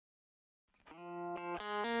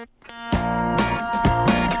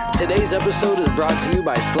Today's episode is brought to you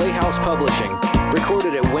by Slay House Publishing,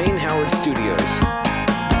 recorded at Wayne Howard Studios.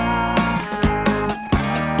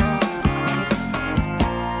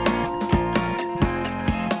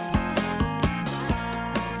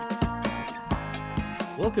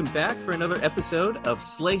 Welcome back for another episode of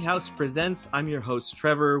Slay House Presents. I'm your host,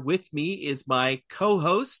 Trevor. With me is my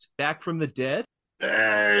co-host, back from the dead.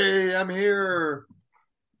 Hey, I'm here.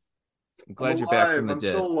 I'm glad you're back from the I'm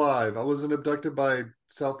dead. still alive. I wasn't abducted by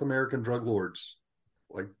South American drug lords.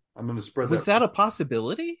 I'm going to spread that. Was that a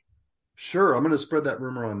possibility? Sure, I'm going to spread that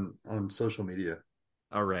rumor on social media.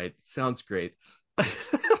 All right, sounds great.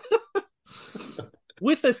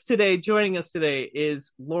 With us today, joining us today,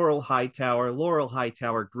 is Laurel Hightower. Laurel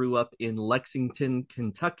Hightower grew up in Lexington,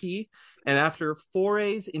 Kentucky, and after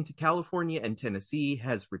forays into California and Tennessee,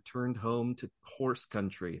 has returned home to horse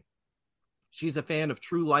country. She's a fan of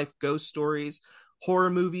true life ghost stories, horror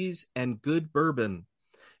movies, and good bourbon.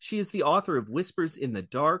 She is the author of Whispers in the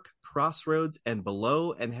Dark, Crossroads, and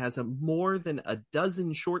Below, and has more than a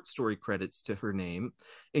dozen short story credits to her name,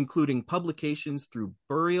 including publications through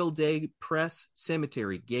Burial Day Press,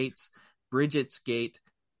 Cemetery Gates, Bridget's Gate,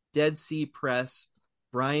 Dead Sea Press,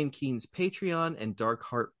 Brian Keene's Patreon, and Dark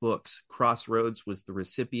Heart Books. Crossroads was the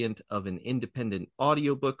recipient of an Independent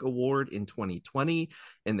Audiobook Award in 2020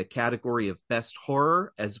 in the category of Best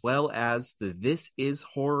Horror, as well as the This Is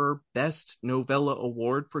Horror Best Novella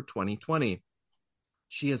Award for 2020.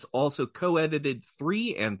 She has also co-edited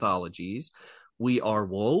 3 anthologies: We Are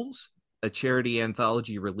Wolves, a charity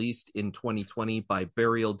anthology released in 2020 by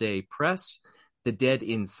Burial Day Press, The Dead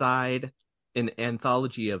Inside, an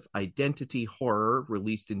anthology of identity horror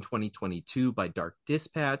released in 2022 by Dark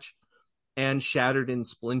Dispatch, and Shattered and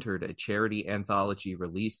Splintered, a charity anthology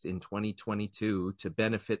released in 2022 to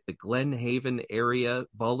benefit the Glen Haven Area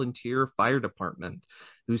Volunteer Fire Department,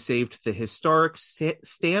 who saved the historic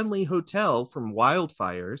Stanley Hotel from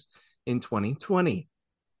wildfires in 2020.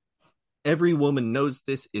 Every Woman Knows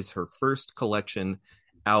This is her first collection,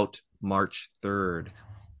 out March 3rd.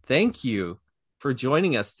 Thank you for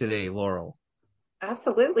joining us today, Laurel.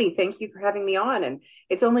 Absolutely. Thank you for having me on. And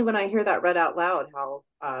it's only when I hear that read out loud how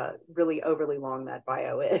really overly long that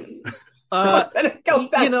bio is. So I'm gonna go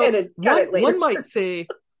back in and cut it later.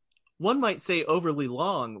 One might say overly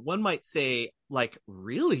long. One might say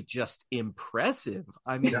really just impressive.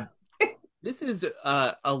 I mean, yeah. This is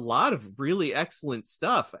a lot of really excellent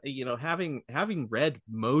stuff. Having read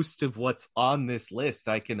most of what's on this list,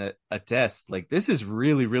 I can attest, this is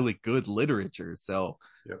really, really good literature. So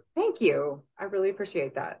Thank you. I really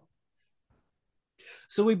appreciate that.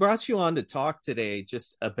 So we brought you on to talk today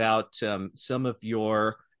just about some of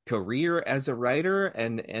your career as a writer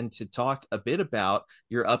and to talk a bit about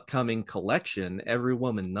your upcoming collection, Every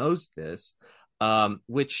Woman Knows This.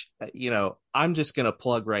 Which, I'm just going to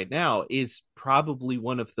plug right now, is probably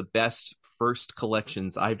one of the best first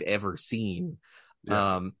collections I've ever seen.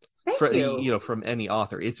 Thank you. From any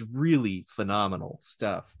author. It's really phenomenal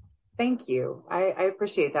stuff. Thank you. I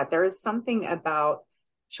appreciate that. There is something about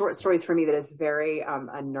short stories for me that is very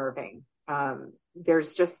unnerving.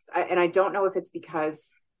 There's just, and I don't know if it's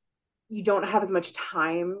because you don't have as much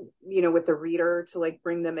time, with the reader to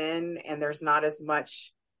bring them in, and there's not as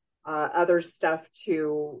much other stuff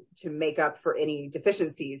to make up for any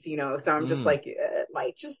deficiencies, so I'm just it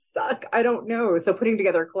might just suck. I don't know. So putting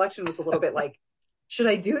together a collection was a little bit should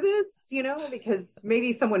I do this? Because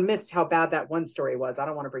maybe someone missed how bad that one story was. I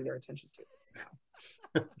don't want to bring their attention to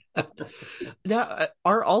it. So. Now,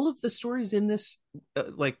 are all of the stories in this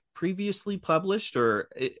previously published, or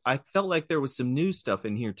I felt like there was some new stuff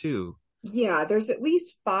in here too? Yeah, there's at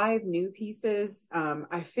least 5 new pieces.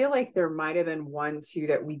 I feel like there might have been 1, 2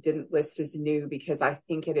 that we didn't list as new because I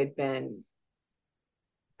think it had been,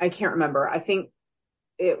 I can't remember. I think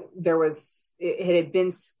it had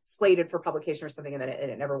been slated for publication or something, and then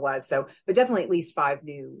it never was. So, but definitely at least 5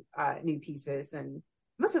 new pieces, and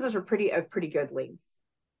most of those were pretty good length.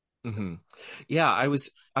 Mm-hmm. Yeah, I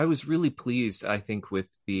was really pleased, I think, with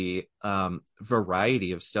the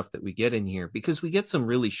variety of stuff that we get in here, because we get some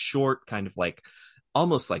really short, kind of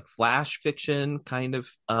almost like flash fiction kind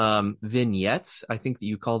of vignettes. I think that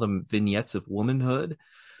you call them vignettes of womanhood.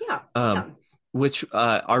 Yeah. Which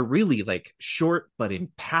are really short but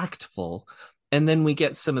impactful. And then we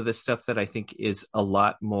get some of the stuff that I think is a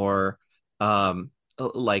lot more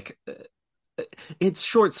it's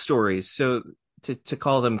short stories. So to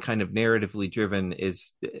call them kind of narratively driven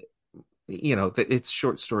is, it's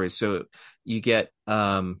short stories. So you get,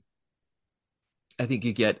 I think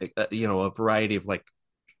you get, a variety of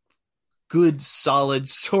good, solid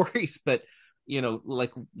stories, but,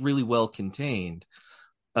 really well contained.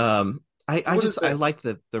 I like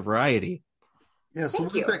the variety. Yeah, so Thank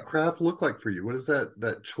what does you. that craft look like for you? What is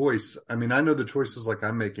that choice? I mean, I know the choices like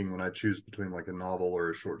I'm making when I choose between like a novel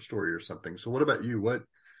or a short story or something. So what about you?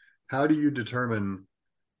 How do you determine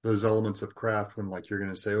those elements of craft when like you're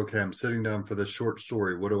going to say, okay, I'm sitting down for this short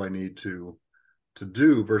story. What do I need to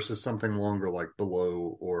do versus something longer like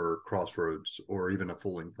Below or Crossroads or even a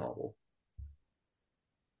full-length novel?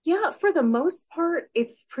 Yeah, for the most part,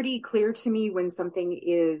 it's pretty clear to me when something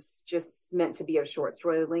is just meant to be a short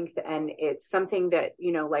story length and it's something that,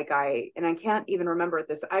 like and I can't even remember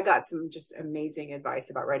this. I got some just amazing advice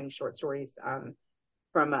about writing short stories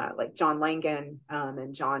from like John Langan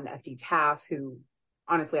and John F.D. Taft, who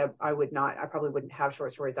honestly, I probably wouldn't have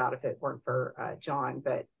short stories out if it weren't for John,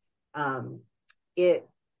 but um,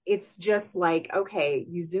 it's just like, okay,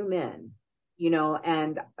 you zoom in,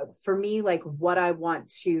 and for me, like what I want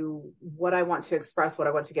to express, what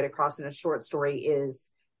I want to get across in a short story is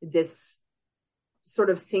this sort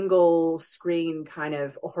of single screen kind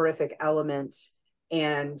of horrific element,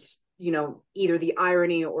 and either the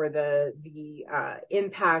irony or the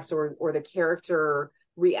impact or the character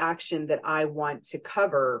reaction that I want to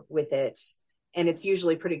cover with it. And it's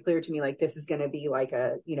usually pretty clear to me, like this is going to be like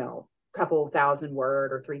a couple thousand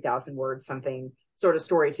word or 3,000 words something sort of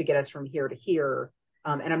story to get us from here to here.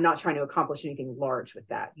 And I'm not trying to accomplish anything large with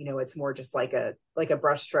that. It's more just like a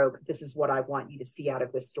brushstroke. This is what I want you to see out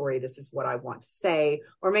of this story. This is what I want to say.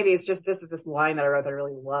 Or maybe it's just, this is this line that I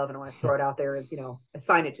really love and I want to throw it out there and,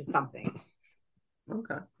 assign it to something.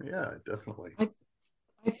 Okay. Yeah, definitely.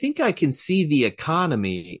 I think I can see the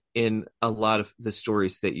economy in a lot of the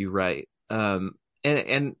stories that you write.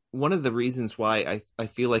 And one of the reasons why I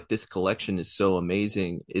feel like this collection is so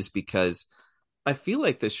amazing is because I feel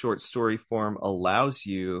like the short story form allows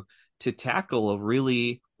you to tackle a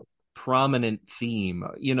really prominent theme,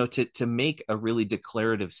 to make a really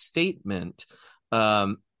declarative statement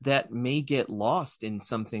that may get lost in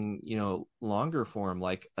something, longer form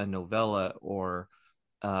like a novella or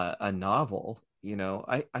a novel.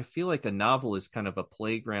 I feel like a novel is kind of a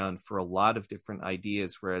playground for a lot of different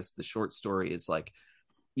ideas, whereas the short story is like,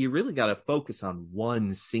 you really got to focus on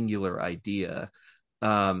one singular idea.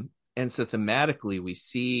 And so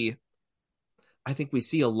thematically, I think we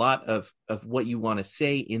see a lot of what you want to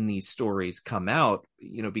say in these stories come out,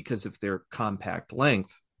 because of their compact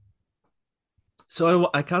length. So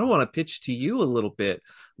I kind of want to pitch to you a little bit.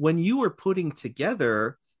 When you were putting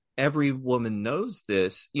together Every Woman Knows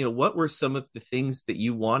This, what were some of the things that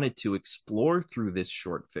you wanted to explore through this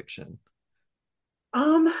short fiction?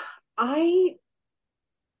 I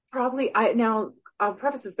now I'll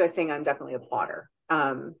preface this by saying I'm definitely a plotter.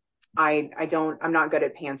 I'm not good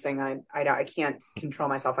at pantsing. I can't control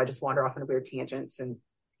myself. I just wander off into weird tangents and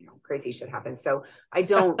crazy shit happens. So I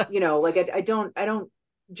don't, I don't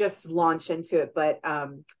just launch into it, but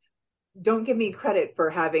don't give me credit for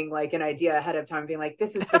having like an idea ahead of time, being like,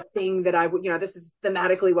 this is the thing that I would, this is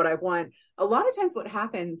thematically what I want. A lot of times what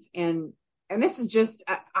happens, and this is just,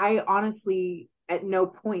 I honestly at no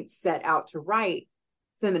point set out to write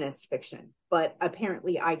feminist fiction, but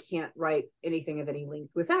apparently I can't write anything of any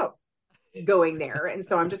length without going there. And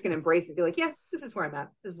so I'm just going to embrace it, be like, yeah, this is where I'm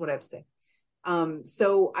at. This is what I have to say.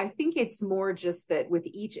 So I think it's more just that with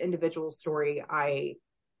each individual story,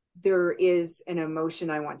 there is an emotion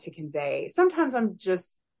I want to convey. Sometimes I'm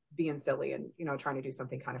just being silly and, trying to do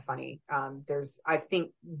something kind of funny. I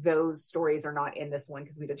think those stories are not in this one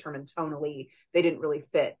because we determined tonally they didn't really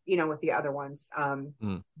fit, with the other ones.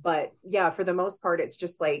 But yeah, for the most part, it's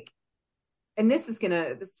just like, and this is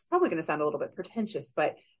probably going to sound a little bit pretentious,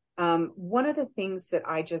 but one of the things that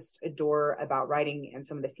I just adore about writing and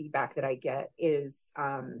some of the feedback that I get is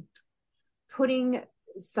putting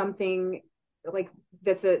something like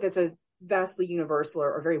that's a vastly universal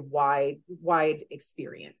or very wide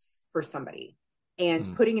experience for somebody,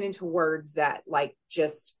 and putting it into words that like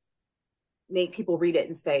just make people read it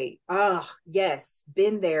and say, oh yes,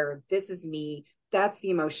 been there, this is me, that's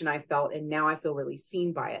the emotion I felt, and now I feel really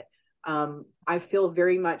seen by it. I feel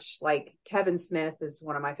very much like Kevin Smith is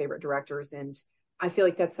one of my favorite directors, and I feel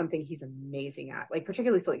like that's something he's amazing at, like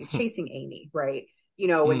particularly like Chasing Amy, right?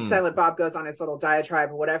 When Silent Bob goes on his little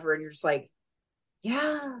diatribe or whatever, and you're just like,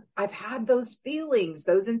 yeah, I've had those feelings,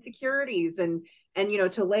 those insecurities, and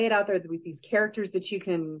to lay it out there with these characters that you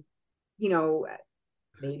can,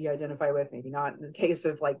 maybe identify with, maybe not in the case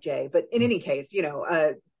of like Jay, but in any case,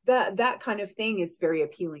 that kind of thing is very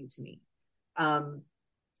appealing to me.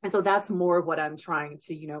 And so that's more what I'm trying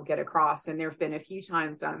to, get across. And there've been a few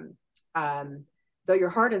times, Though Your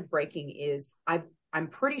Heart Is Breaking I'm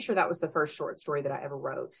pretty sure that was the first short story that I ever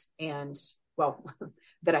wrote. And well,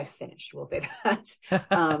 that I finished, we'll say that.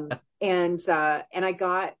 And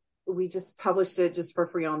we just published it just for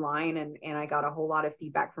free online. And I got a whole lot of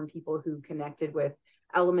feedback from people who connected with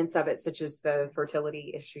elements of it, such as the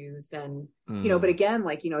fertility issues. And, but again,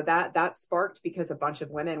 like, that sparked because a bunch of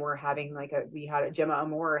women were having Gemma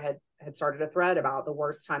Amor had started a thread about the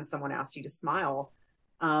worst time someone asked you to smile.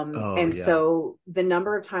 So the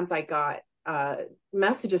number of times I got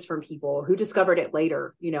messages from people who discovered it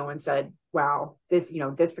later, and said, wow, this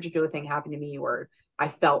particular thing happened to me, or I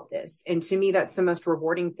felt this. And to me, that's the most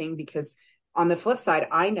rewarding thing, because on the flip side,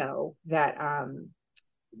 I know that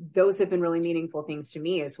those have been really meaningful things to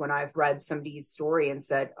me, is when I've read somebody's story and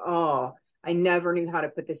said, oh, I never knew how to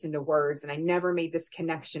put this into words, and I never made this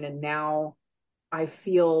connection. And now I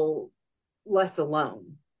feel less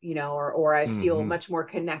alone, or I feel much more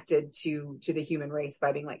connected to the human race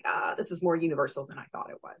by being like, this is more universal than I thought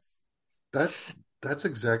it was. That's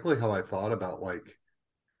exactly how I thought about, like,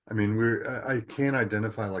 I mean, I can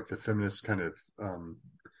identify like the feminist kind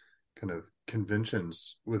of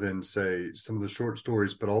conventions within, say, some of the short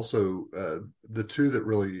stories, but also the two that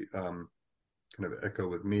really kind of echo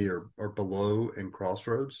with me are Below and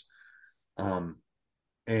Crossroads.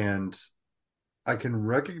 And I can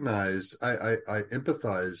recognize, I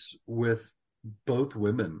empathize with both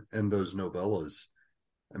women in those novellas.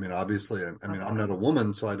 I mean, obviously, I'm not a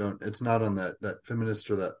woman, so it's not on that feminist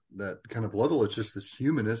or that kind of level. It's just this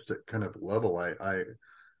humanistic kind of level. I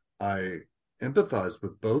empathize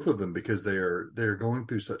with both of them because they're going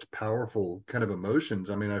through such powerful kind of emotions.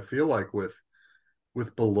 I mean, I feel like with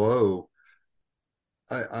Below,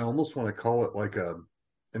 I almost want to call it like an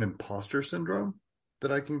imposter syndrome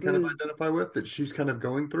that I can kind of identify with, that she's kind of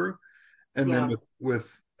going through. And then with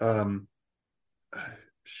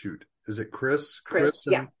is it Chris? Chris.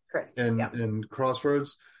 And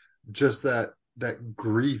Crossroads, just that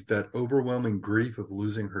grief, that overwhelming grief of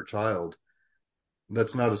losing her child.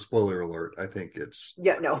 That's not a spoiler alert. I think it's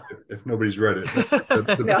if nobody's read it,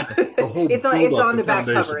 the whole it's on the back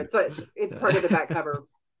cover. It's part of the back cover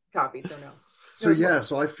copy. So no.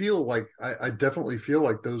 So I feel like I definitely feel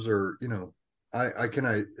like those are,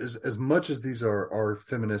 as much as these are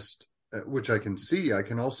feminist, which I can see, I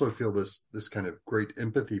can also feel this kind of great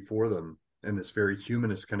empathy for them and this very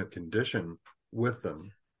humanist kind of condition with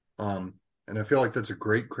them. And I feel like that's a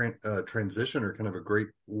great transition, or kind of a great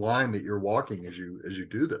line that you're walking as you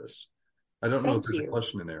do this. I don't know if there's a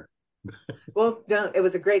question in there. Well, no, it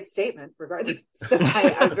was a great statement regardless. So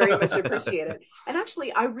I very much appreciate it. And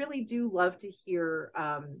actually, I really do love to hear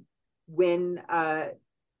when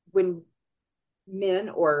men,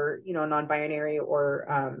 or, non-binary,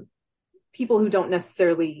 or people who don't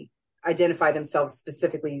necessarily identify themselves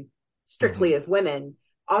specifically strictly as women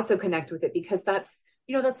also connect with it, because that's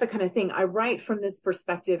the kind of thing I write from this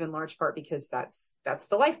perspective, in large part because that's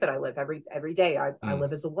the life that I live every day. I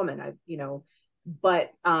live as a woman,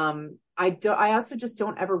 but I also just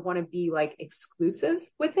don't ever want to be like exclusive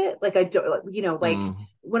with it. Like I don't,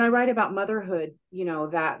 when I write about motherhood,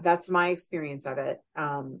 that's my experience of it.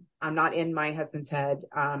 I'm not in my husband's head.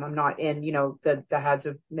 I'm not in, the heads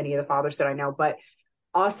of many of the fathers that I know, but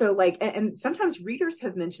also and sometimes readers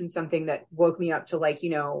have mentioned something that woke me up to,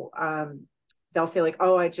 they'll say like,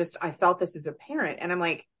 oh, I felt this as a parent. And I'm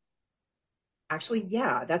like, actually,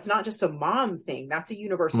 yeah, that's not just a mom thing. That's a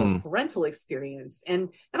universal parental experience. And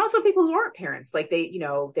also people who aren't parents, like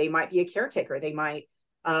they might be a caretaker. They might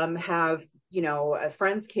have, a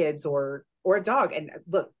friend's kids or a dog. And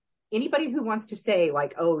look, anybody who wants to say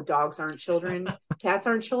like, oh, dogs aren't children, cats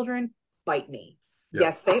aren't children, bite me. Yep.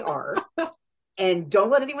 Yes, they are. And don't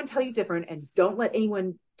let anyone tell you different, and don't let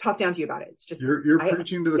anyone talk down to you about it. It's just you're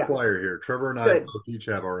preaching to the choir here. Trevor and I both each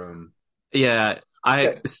have our own. Yeah,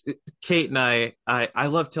 Kate and I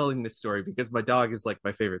love telling this story because my dog is like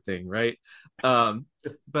my favorite thing, right?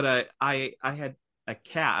 But I had a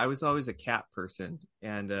cat. I was always a cat person,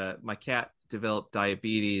 and my cat developed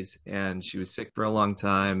diabetes, and she was sick for a long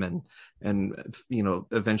time, and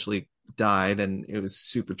eventually died, and it was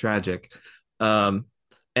super tragic.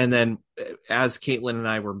 And then as Caitlin and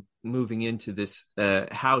I were moving into this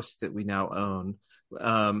house that we now own,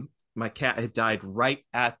 my cat had died right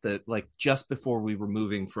at just before we were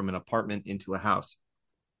moving from an apartment into a house.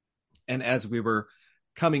 And as we were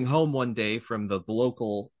coming home one day from the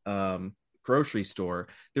local grocery store,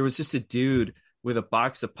 there was just a dude with a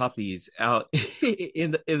box of puppies out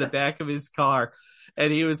in the back of his car.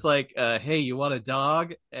 And he was like, hey, you want a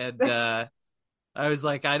dog? And I was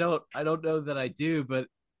like, I don't know that I do, but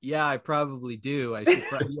yeah, I probably do. I should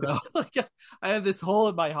probably, I have this hole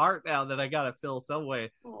in my heart now that I got to fill some way.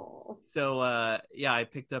 Aww. So, I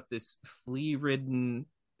picked up this flea-ridden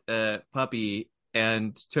puppy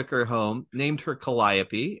and took her home, named her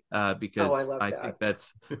Calliope, because love I that. think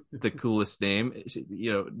that's the coolest name.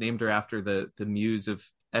 Named her after the muse of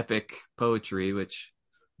epic poetry, which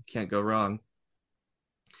can't go wrong.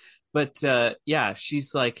 But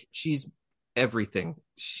she's everything.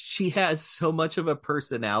 She has so much of a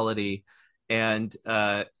personality, and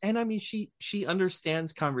I mean she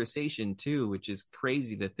understands conversation too, which is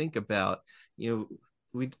crazy to think about.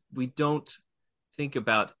 We don't think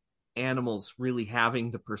about animals really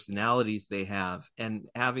having the personalities they have and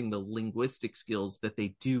having the linguistic skills that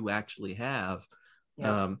they do actually have.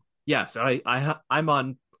 So I'm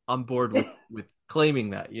on board with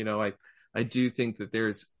claiming that. I do think that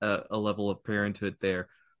there's a level of parenthood there.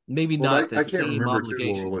 Maybe not the I can't same remember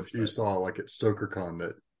obligation. too, Laurel, if you saw like at StokerCon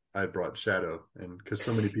that I brought Shadow, and because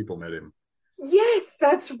so many people met him. Yes,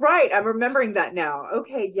 that's right. I'm remembering that now.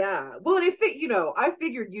 Okay, yeah. Well, and I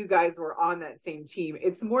figured you guys were on that same team.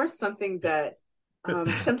 It's more something that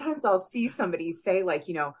sometimes I'll see somebody say, like,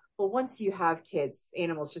 well, once you have kids,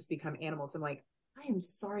 animals just become animals. I'm like, I am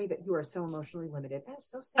sorry that you are so emotionally limited.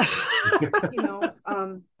 That's so sad.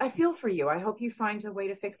 I feel for you. I hope you find a way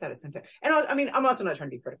to fix that at some time. And I'm also not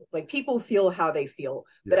trying to be critical. Like, people feel how they feel,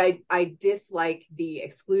 but I dislike the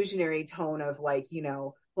exclusionary tone of like,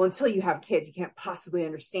 well, until you have kids, you can't possibly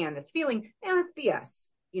understand this feeling. And it's BS.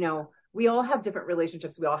 We all have different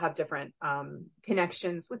relationships. We all have different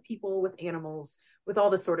connections with people, with animals, with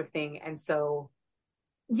all this sort of thing. And so,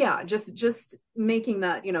 yeah, just making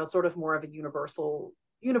that, sort of more of a universal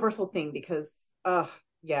thing, because,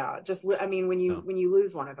 when you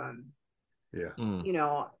lose one of them,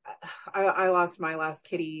 I lost my last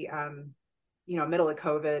kitty, middle of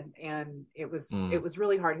COVID, and it was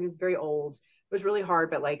really hard. He was very old. It was really hard,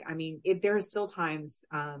 but there are still times,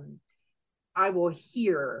 I will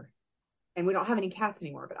hear, and we don't have any cats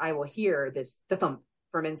anymore, but I will hear the thump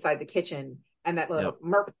from inside the kitchen, and that little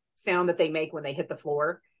merp sound that they make when they hit the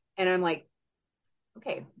floor. And I'm like,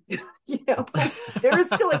 okay, there is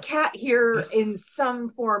still a cat here in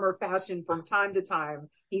some form or fashion from time to time.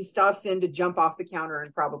 He stops in to jump off the counter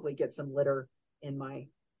and probably get some litter in my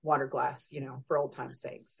water glass, for old time's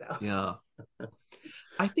sake. So yeah,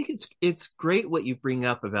 I think it's great what you bring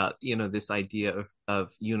up about, this idea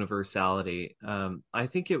of universality. I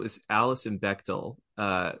think it was Alison Bechdel.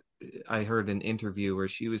 I heard an interview where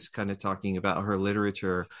she was kind of talking about her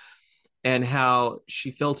literature and how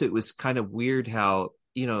she felt it was kind of weird how,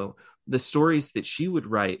 the stories that she would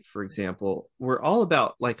write, for example, were all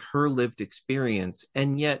about like her lived experience.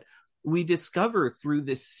 And yet we discover through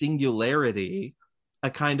this singularity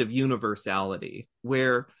a kind of universality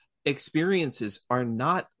where experiences are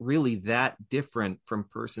not really that different from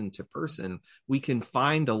person to person. We can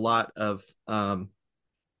find a lot of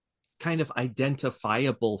kind of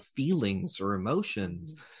identifiable feelings or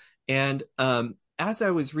emotions. And as I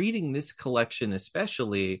was reading this collection,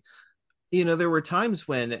 especially, there were times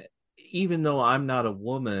when, even though I'm not a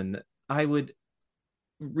woman, I would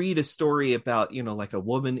read a story about, like a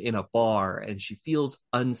woman in a bar, and she feels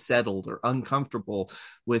unsettled or uncomfortable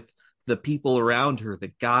with the people around her,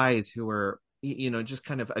 the guys who are, just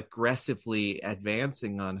kind of aggressively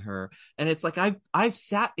advancing on her. And it's like, I've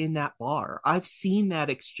sat in that bar. I've seen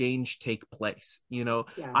that exchange take place.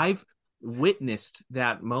 I've witnessed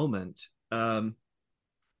that moment. And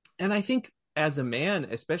I think as a man,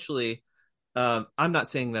 especially, I'm not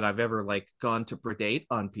saying that I've ever like gone to predate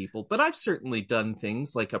on people, but I've certainly done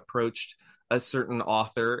things like approached a certain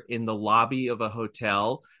author in the lobby of a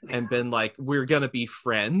hotel and been like, we're going to be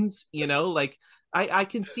friends, like I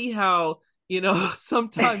can see how,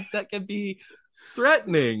 sometimes that can be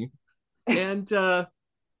threatening. And I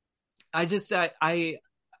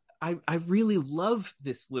really love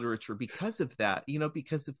this literature because of that,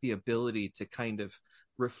 because of the ability to kind of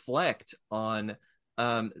reflect on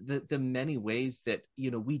the many ways that,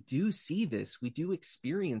 we do see this, we do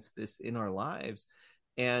experience this in our lives.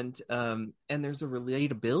 And there's a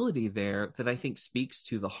relatability there that I think speaks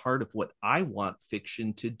to the heart of what I want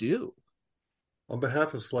fiction to do. On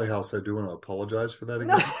behalf of Slay House, I do want to apologize for that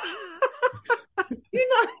again. You're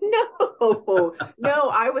not, no,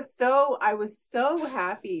 I was so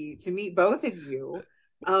happy to meet both of you.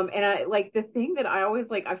 And I like the thing that I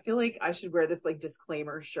always like, I feel like I should wear this like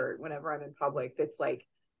disclaimer shirt whenever I'm in public. That's like,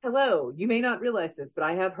 hello, you may not realize this, but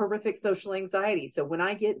I have horrific social anxiety. So when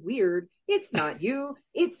I get weird, it's not you,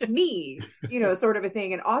 it's me, sort of a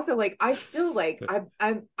thing. And also like, I still like,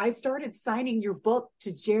 I started signing your book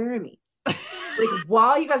to Jeremy. Like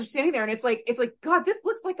while you guys are standing there, and it's like, God, this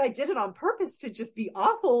looks like I did it on purpose to just be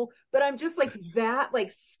awful, but I'm just like that, like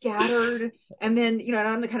scattered. And then, and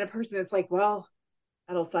I'm the kind of person that's like, well,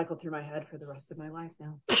 That'll cycle through my head for the rest of my life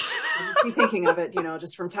now. I'll just be thinking of it,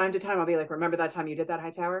 just from time to time. I'll be like, remember that time you did that,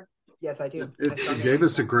 Hightower? Yes, I do. It gave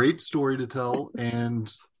us a great story to tell,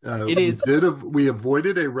 and we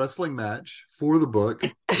avoided a wrestling match for the book.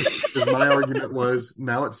 Because my argument was,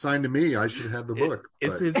 now it's signed to me, I should have the book.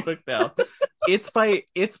 It's his book now.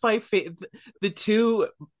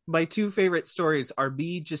 My two favorite stories are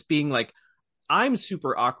me just being like, I'm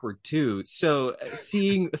super awkward too. So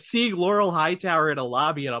seeing Laurel Hightower in a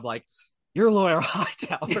lobby, and I'm like, you're Laurel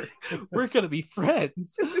Hightower. We're gonna be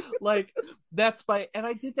friends. Like, and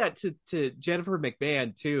I did that to Jennifer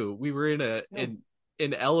McMahon too. We were in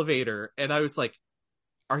an elevator, and I was like,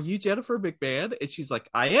 are you Jennifer McMahon? And she's like,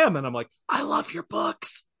 I am. And I'm like, I love your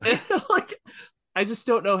books. And like, I just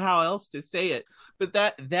don't know how else to say it. But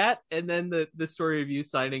that and then the story of you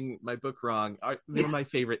signing my book wrong they're my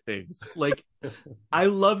favorite things. Like, I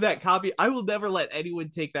love that copy. I will never let anyone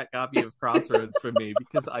take that copy of Crossroads from me,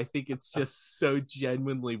 because I think it's just so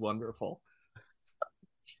genuinely wonderful.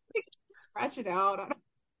 Scratch it out.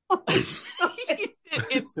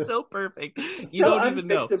 It's so perfect. It's you so don't even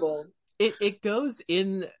know. unfixable. It goes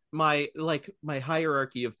in my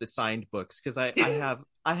hierarchy of the signed books, because I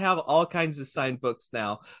have all kinds of signed books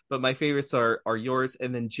now, but my favorites are yours,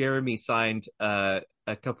 and then Jeremy signed a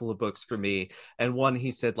couple of books for me, and one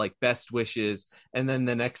he said like best wishes, and then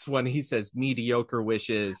the next one he says mediocre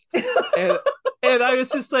wishes, and I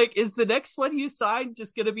was just like, is the next one you signed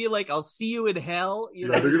just gonna be like, I'll see you in hell?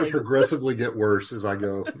 They're gonna progressively get worse as I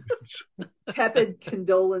go. Tepid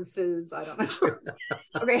condolences. I don't know.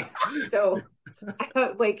 Okay, so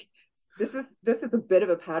like this is a bit of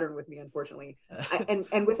a pattern with me, unfortunately,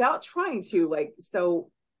 and without trying to so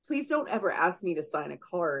please don't ever ask me to sign a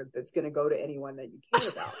card that's going to go to anyone that you care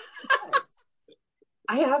about.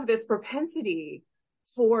 I have this propensity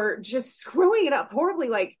for just screwing it up horribly.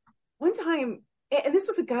 Like one time, and this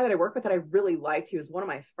was a guy that I worked with that I really liked. He was one of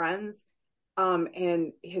my friends.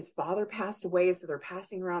 And his father passed away, so they're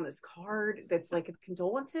passing around this card that's like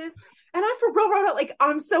condolences. And I for real wrote out like,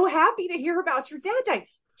 I'm so happy to hear about your dad dying.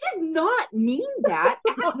 Did not mean that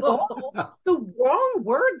at all. The wrong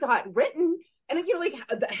word got written, and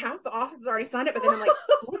half the office has already signed it. But then I'm like,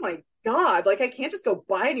 oh my god, like I can't just go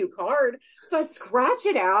buy a new card. So I scratch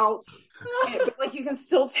it out, and, like you can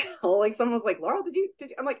still tell. Like someone was like, Laurel, did you?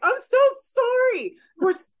 I'm like, I'm so sorry. Of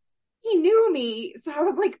course. He knew me, so I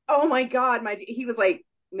was like, "Oh my god!" He was like,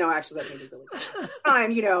 "No, actually, that made me really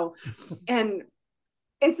time,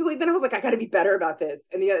 and so then I was like, "I got to be better about this."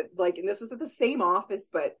 And and this was at the same office,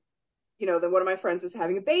 but then one of my friends is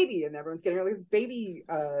having a baby, and everyone's getting this baby,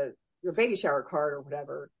 your baby shower card or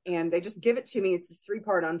whatever, and they just give it to me. It's this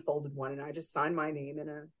 3-part unfolded one, and I just sign my name in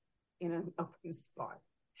an open spot,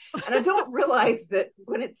 and I don't realize that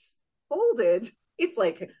when it's folded, it's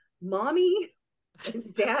like mommy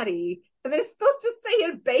and daddy, and then it's supposed to say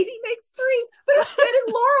a baby makes 3, but it said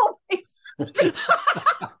in Laurel makes 3.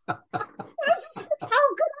 I was just like, how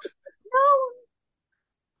could I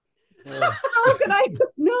have known? How could I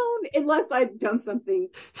have known unless I'd done something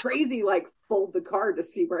crazy like fold the card to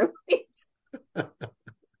see where it went?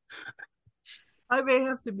 I may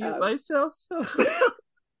have to mute myself. So.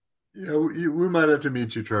 Yeah, we might have to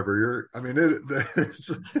meet you, Trevor.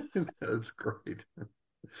 It's great.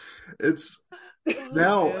 It's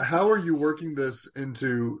now. How are you working this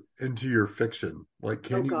into your fiction? Like,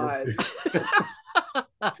 can you?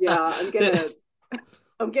 Yeah,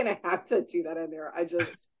 I'm gonna have to do that in there. I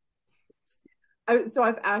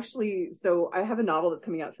have a novel that's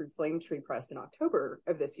coming out through Flame Tree Press in October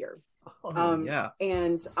of this year. Yeah.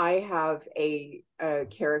 And I have a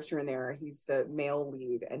character in there. He's the male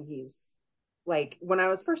lead, and he's like, when I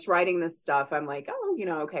was first writing this stuff, I'm like, oh,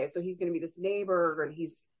 okay, so he's going to be this neighbor, and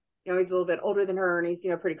he's a little bit older than her, and he's,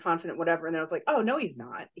 pretty confident, whatever. And then I was like, oh, no, he's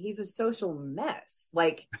not. He's a social mess.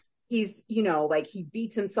 Like, he's, like he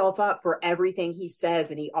beats himself up for everything he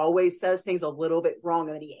says, and he always says things a little bit wrong,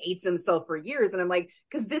 and then he hates himself for years. And I'm like,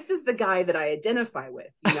 because this is the guy that I identify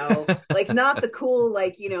with, like not the cool,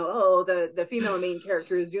 like, the female main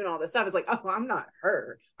character is doing all this stuff. It's like, oh, I'm not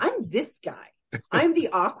her. I'm this guy. I'm the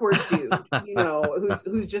awkward dude,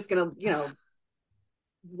 who's just gonna,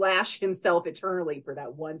 lash himself eternally for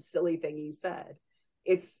that one silly thing he said.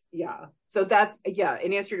 So that's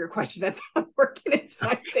in answer to your question, that's how I'm working into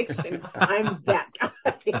my fiction. I'm that guy.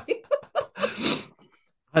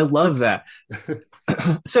 I love that.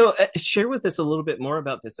 So share with us a little bit more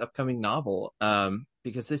about this upcoming novel,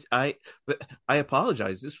 because I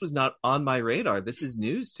apologize, this was not on my radar. This is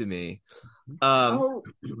news to me. What's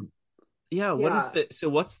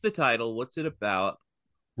the title? What's it about?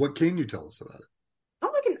 What can you tell us about it?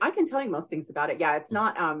 I can tell you most things about it. Yeah, it's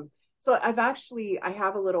not So I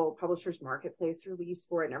have a little publisher's marketplace release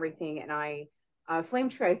for it and everything. And Flame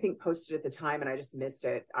Tree, I think, posted at the time and I just missed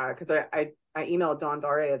it. Cause I emailed Don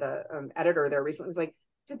Daria, the editor there recently, was like,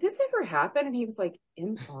 did this ever happen? And he was like,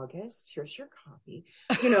 in August, here's your copy,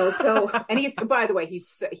 so, and he's, by the way, he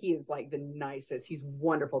is like the nicest. He's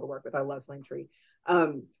wonderful to work with. I love Flame Tree.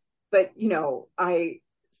 But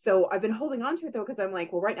so I've been holding on to it though, because I'm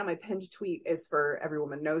like, well, right now my pinned tweet is for Every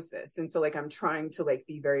Woman Knows This. And so like, I'm trying to like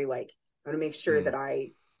be very like, I'm going to make sure that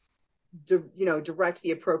I, direct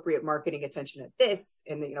the appropriate marketing attention at this.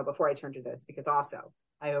 And, before I turn to this, because also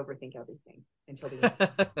I overthink everything until the end.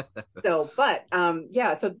 So, but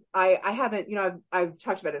so I haven't, I've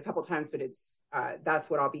talked about it a couple of times, but it's, that's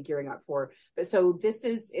what I'll be gearing up for. But so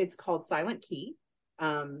it's called Silent Key.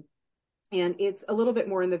 And it's a little bit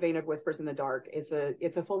more in the vein of Whispers in the Dark. It's a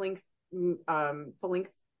full length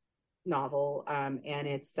novel. And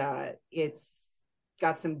it's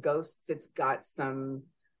got some ghosts. It's got some,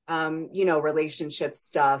 relationship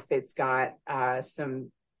stuff. It's got,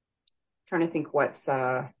 some, trying to think what's,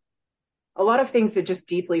 a lot of things that just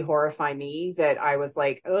deeply horrify me that I was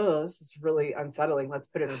like, oh, this is really unsettling. Let's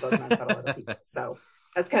put it in a book and unsettle other people. So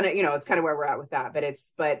that's kind of, it's kind of where we're at with that, but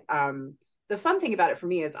the fun thing about it for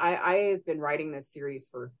me is I've been writing this series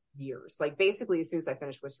for years. Like basically as soon as I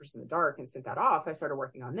finished Whispers in the Dark and sent that off, I started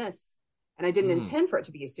working on this, and I didn't intend for it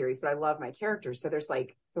to be a series, but I love my characters. So there's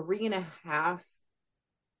like 3.5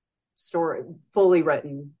 story fully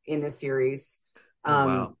written in this series.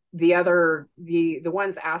 Wow. The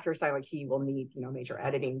ones after Silent Key will need, major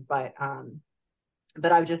editing, but I've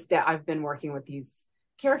been working with these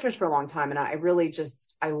characters for a long time, and I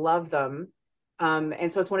love them.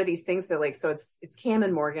 And so it's one of these things that like, so it's Cam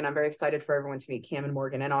and Morgan. I'm very excited for everyone to meet Cam and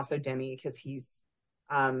Morgan, and also Demi, because he's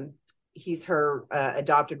her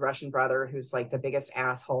adopted Russian brother, who's like the biggest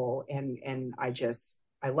asshole. And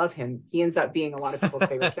I love him. He ends up being a lot of people's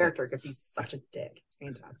favorite character because he's such a dick. It's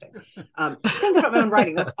fantastic. Saying about my own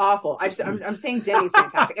writing, that's awful. I'm saying Demi's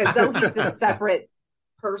fantastic as though he's this separate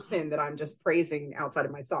person that I'm just praising outside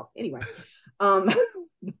of myself. Anyway,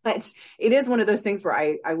 but it is one of those things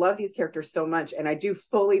where I love these characters so much, and I do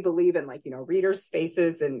fully believe in like, readers'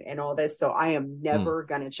 spaces and all this. So I am never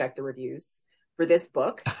going to check the reviews for this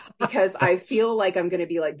book, because I feel like I'm going to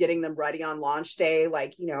be like getting them ready on launch day,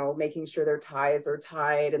 like, making sure their ties are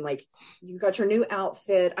tied and like, you got your new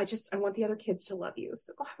outfit. I want the other kids to love you.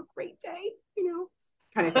 So go have a great day,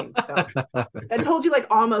 kind of thing. So I told you like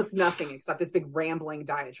almost nothing except this big rambling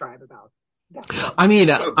diatribe about that. I mean,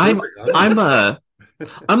 I'm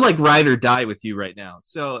like ride or die with you right now.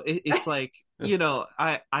 So it's like,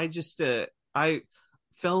 I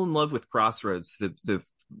fell in love with Crossroads.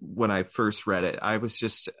 When I first read it, I was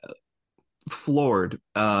just floored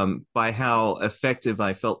by how effective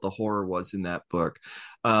I felt the horror was in that book,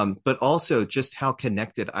 but also just how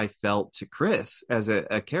connected I felt to Chris as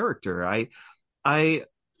a character. I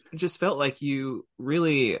just felt like you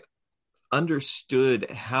really understood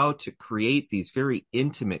how to create these very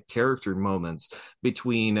intimate character moments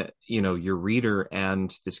between, your reader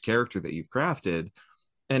and this character that you've crafted.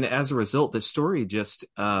 And as a result, the story just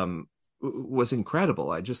was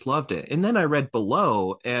incredible. I just loved it. And then I read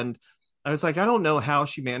Below, and I was like, I don't know how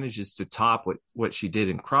she manages to top what she did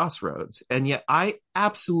in Crossroads. And yet I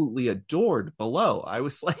absolutely adored Below. I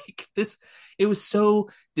was like, it was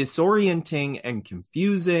so disorienting and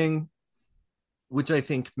confusing, which I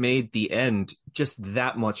think made the end just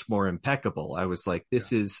that much more impeccable. I was like,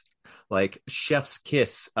 this is like chef's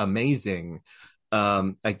kiss, amazing.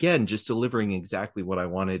 Again, just delivering exactly what I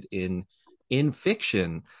wanted in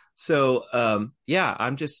fiction. So, I'm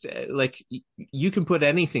just like, you can put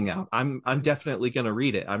anything out. I'm definitely going to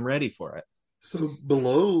read it. I'm ready for it. So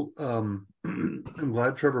Below, I'm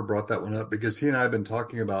glad Trevor brought that one up, because he and I have been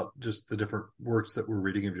talking about just the different works that we're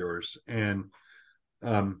reading of yours. And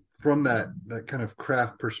from that kind of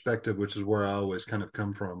craft perspective, which is where I always kind of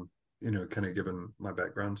come from, kind of given my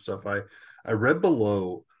background stuff, I read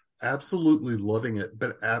Below, absolutely loving it,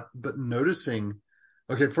 but noticing,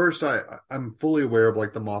 okay, first I'm fully aware of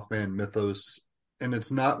like the Mothman mythos, and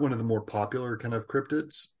it's not one of the more popular kind of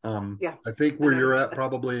cryptids. I think where you're at,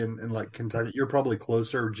 probably in like Kentucky, you're probably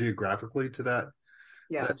closer geographically to that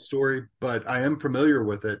story, but I am familiar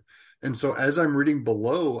with it. And so as I'm reading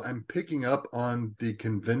Below, I'm picking up on the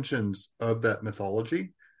conventions of that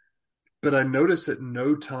mythology. But I notice at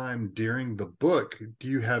no time during the book do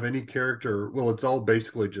you have any character. Well, it's all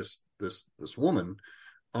basically just this woman,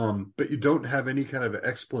 but you don't have any kind of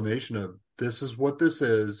explanation of, this is what this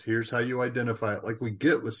is, here's how you identify it, like we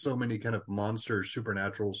get with so many kind of monster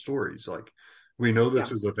supernatural stories. Like We know this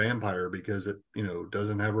Yeah. is a vampire because it,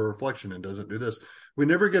 doesn't have a reflection and doesn't do this. We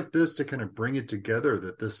never get this to kind of bring it together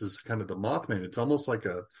that this is kind of the Mothman. It's almost like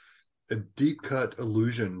a deep cut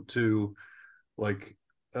allusion to like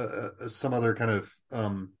some other kind of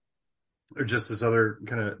or just this other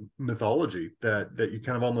kind of mythology that you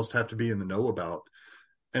kind of almost have to be in the know about.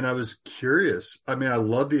 And I was curious. I mean, I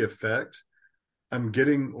love the effect. I'm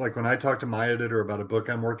getting, like, when I talk to my editor about a book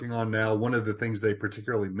I'm working on now, one of the things they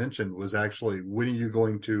particularly mentioned was actually, when are you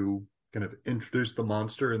going to kind of introduce the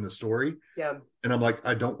monster in the story? Yeah. And I'm like,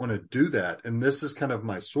 I don't want to do that. And this is kind of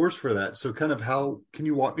my source for that. So kind of how can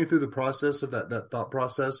you walk me through the process of that thought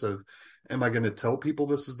process of, am I going to tell people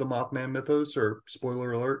this is the Mothman mythos, or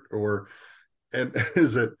spoiler alert, or and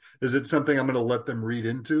is it something I'm going to let them read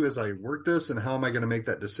into as I work this, and how am I going to make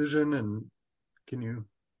that decision? And can you?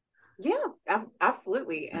 Yeah,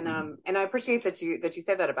 absolutely. And I appreciate that you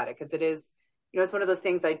said that about it, because it is, it's one of those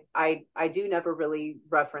things I do never really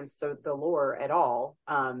reference the lore at all.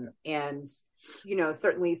 And,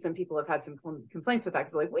 certainly some people have had some complaints with that,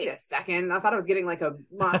 because like, wait a second, I thought I was getting like a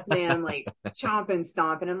Mothman, like chomp and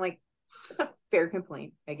stomp. And I'm like, that's a fair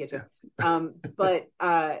complaint. I get you. But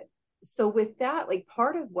so with that, like,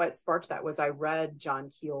 part of what sparked that was I read John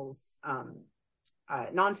Keel's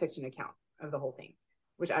nonfiction account of the whole thing,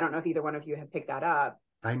 which I don't know if either one of you have picked that up.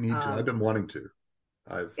 I need to. I've been wanting to.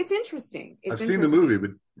 It's interesting. I've seen the movie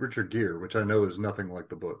with Richard Gere, which I know is nothing like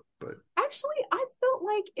the book, but actually, I felt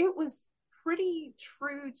like it was pretty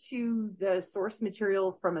true to the source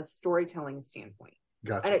material from a storytelling standpoint.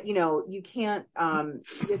 Gotcha. You can't.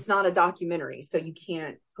 It's not a documentary, so you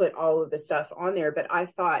can't put all of the stuff on there. But I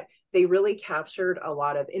thought they really captured a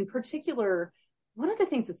lot of, in particular, one of the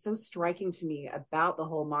things that's so striking to me about the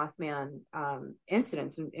whole Mothman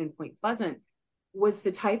incidents in Point Pleasant was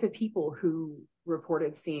the type of people who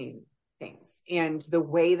reported seeing things, and the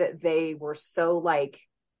way that they were so like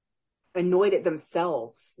annoyed at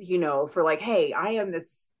themselves, for like, hey, I am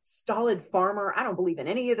this stolid farmer. I don't believe in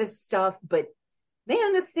any of this stuff, but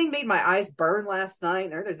man, this thing made my eyes burn last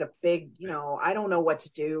night. There's a big, I don't know what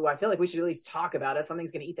to do. I feel like we should at least talk about it.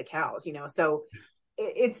 Something's going to eat the cows, So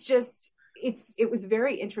it's just, it was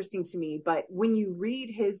very interesting to me. But when you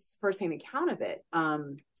read his firsthand account of it,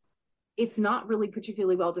 it's not really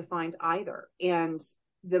particularly well defined either. And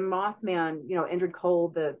the Mothman, Indrid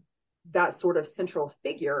Cold, that sort of central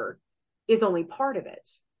figure, is only part of it.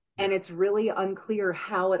 And it's really unclear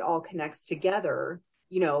how it all connects together.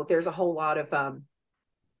 There's a whole lot of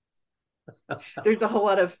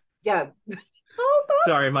yeah. Oh,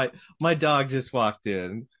 sorry, my dog just walked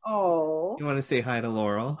in. Oh, you want to say hi to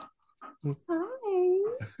Laurel? Hi.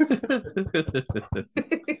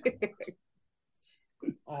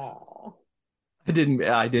 Oh, I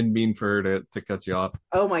didn't mean for her to cut you off.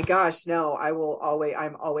 Oh my gosh, no,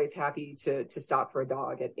 I'm always happy to stop for a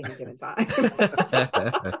dog at any given time.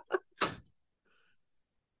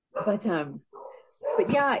 But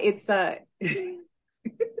yeah, it's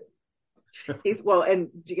he's, well, and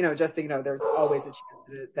just so you know, there's always a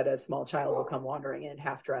chance that a small child will come wandering in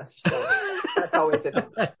half dressed, so that's always a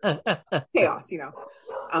chaos,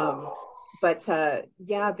 but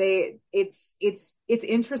yeah, it's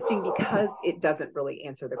interesting because it doesn't really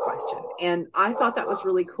answer the question. And I thought that was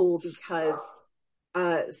really cool, because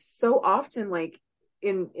so often, like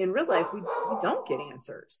in real life, we don't get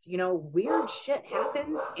answers. Weird shit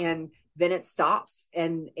happens and then it stops,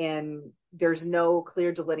 and there's no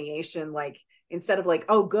clear delineation. Like, instead of like,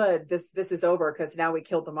 oh good, this is over because now we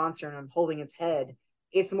killed the monster and I'm holding its head,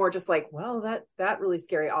 it's more just like, well, that really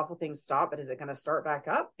scary, awful thing stopped, but is it going to start back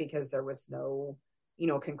up? Because there was no,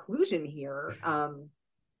 conclusion here.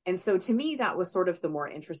 And so to me, that was sort of the more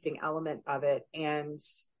interesting element of it. And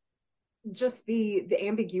just the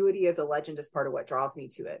ambiguity of the legend is part of what draws me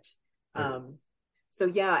to it. So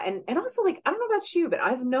yeah. And also, like, I don't know about you, but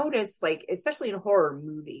I've noticed, like, especially in horror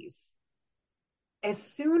movies, as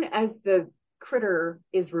soon as the critter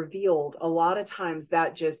is revealed, a lot of times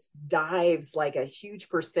that just dives like a huge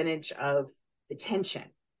percentage of the tension,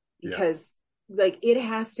 because like, it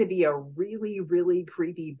has to be a really, really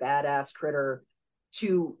creepy, badass critter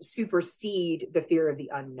to supersede the fear of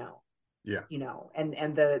the unknown.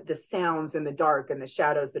 And the sounds in the dark and the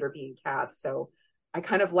shadows that are being cast. So I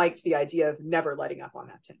kind of liked the idea of never letting up on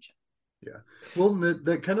that tension. Well,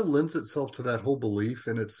 that kind of lends itself to that whole belief,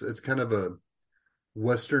 and it's kind of a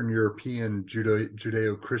Western European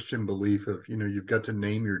Judeo-Christian belief of, you've got to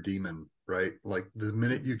name your demon, right? Like, the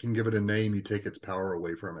minute you can give it a name, you take its power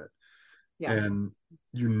away from it. And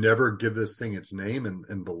you never give this thing its name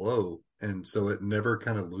and below. And so it never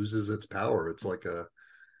kind of loses its power. It's like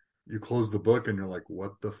you close the book and you're like,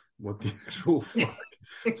 what the actual fuck?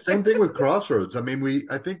 Same thing with Crossroads. I mean,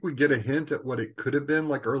 I think we get a hint at what it could have been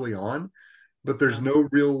like early on, but there's no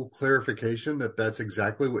real clarification that that's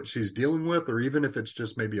exactly what she's dealing with, or even if it's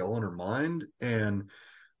just maybe all in her mind. And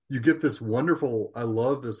you get this wonderful, I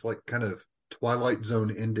love this like kind of Twilight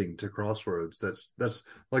Zone ending to Crossroads. That's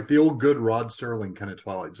like the old good Rod Serling kind of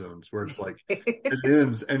Twilight Zones, where it's like it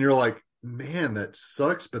ends and you're like, man, that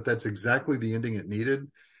sucks, but that's exactly the ending it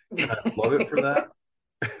needed. And I love it for that.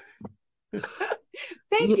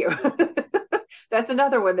 Thank you. That's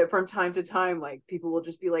another one that from time to time, like people will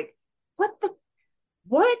just be like, what?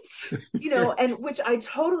 And which I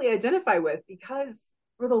totally identify with, because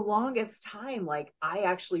for the longest time, like I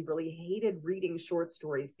actually really hated reading short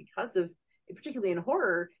stories because of, particularly in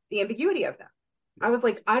horror, the ambiguity of them. I was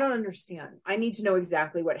like, I don't understand. I need to know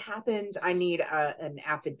exactly what happened. I need an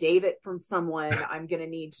affidavit from someone. I'm going to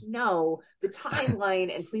need to know the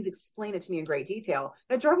timeline, and please explain it to me in great detail.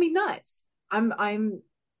 That drove me nuts. I'm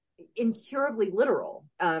incurably literal.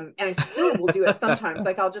 And I still will do it sometimes.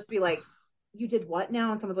 Like I'll just be like, you did what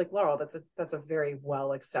now? And someone's like, Laurel, that's a very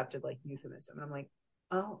well accepted like euphemism. And I'm like,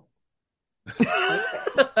 oh. and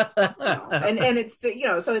it's so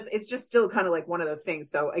it's just still kind of like one of those things.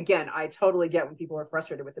 So again, I totally get when people are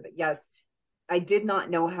frustrated with it, but yes, I did not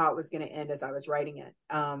know how it was going to end as I was writing it.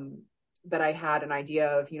 But I had an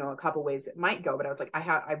idea of a couple ways it might go, but I was like,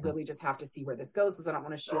 I really just have to see where this goes, because I don't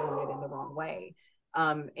want to shoehorn it in the wrong way.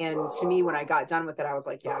 And to me, when I got done with it, I was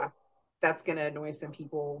like, yeah, that's going to annoy some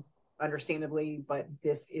people, understandably, but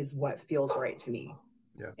this is what feels right to me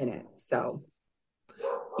in it. So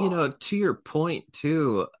to your point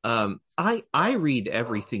too, I read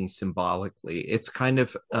everything symbolically. It's kind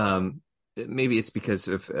of maybe it's because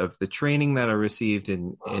of the training that I received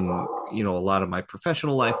in a lot of my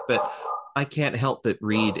professional life, but I can't help but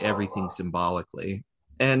read everything symbolically.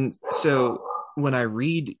 And so when I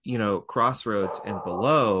read Crossroads and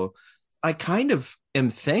Below, I kind of am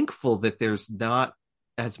thankful that there's not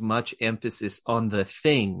as much emphasis on the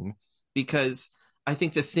thing, because I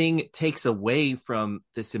think the thing takes away from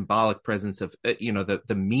the symbolic presence of,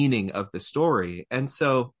 the meaning of the story. And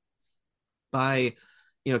so by,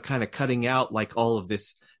 kind of cutting out like all of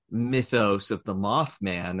this mythos of the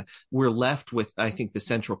Mothman, we're left with, I think, the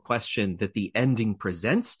central question that the ending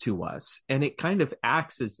presents to us. And it kind of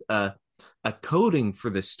acts as a coding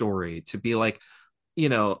for the story to be like,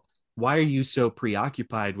 why are you so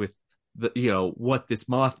preoccupied with what this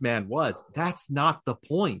Mothman was? That's not the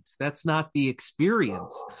point. That's not the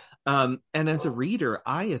experience. And as a reader,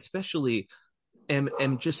 I especially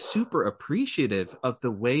am just super appreciative of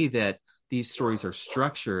the way that these stories are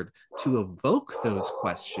structured to evoke those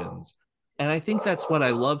questions. And I think that's what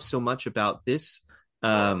I love so much about this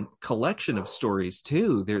collection of stories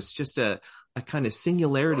too. There's just a kind of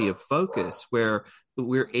singularity of focus where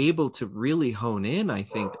we're able to really hone in, I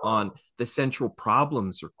think, on the central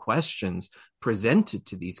problems or questions presented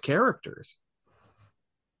to these characters.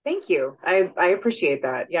 Thank you. I appreciate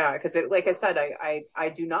that. Yeah, because like I said, I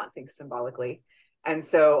do not think symbolically. And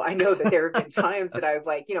so I know that there have been times that I've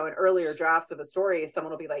in earlier drafts of a story,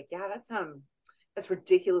 someone will be like, yeah, that's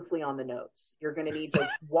ridiculously on the nose. You're going to need to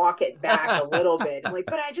walk it back a little bit. I'm like,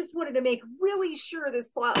 but I just wanted to make really sure this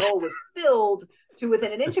plot hole was filled to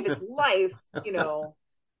within an inch of its life,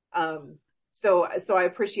 So I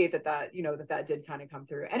appreciate that that did kind of come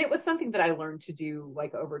through. And it was something that I learned to do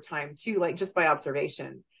like over time too, like just by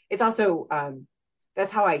observation. It's also,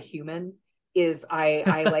 that's how I human is.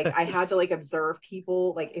 I had to like observe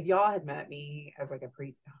people. Like if y'all had met me as like a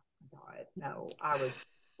priest, oh my God, no, I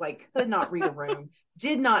was like, could not read a room,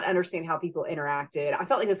 did not understand how people interacted. I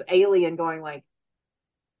felt like this alien going like,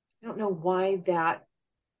 I don't know why that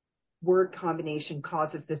word combination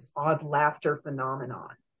causes this odd laughter phenomenon.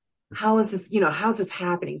 How is this, how's this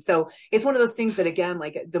happening? So it's one of those things that, again,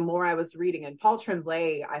 like the more I was reading, and Paul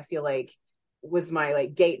Tremblay, I feel like was my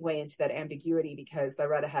like gateway into that ambiguity, because I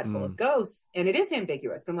read A Head Full of Ghosts and it is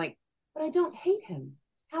ambiguous, but I'm like, but I don't hate him.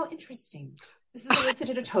 How interesting. This has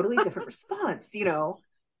elicited a totally different response,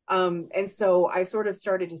 And so I sort of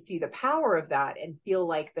started to see the power of that and feel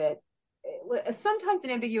like that sometimes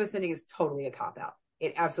an ambiguous ending is totally a cop-out.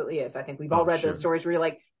 It absolutely is. I think we've all read those stories where you're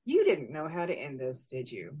like, you didn't know how to end this,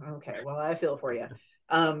 did you? Okay, well, I feel for you.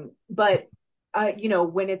 But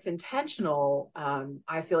when it's intentional,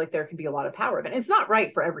 I feel like there can be a lot of power of it. It's not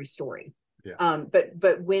right for every story. Yeah.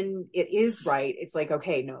 But when it is right, it's like,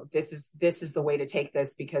 okay, no, this is the way to take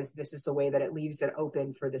this, because this is the way that it leaves it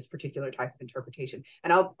open for this particular type of interpretation.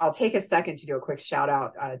 And I'll take a second to do a quick shout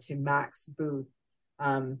out to Max Booth.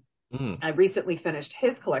 I recently finished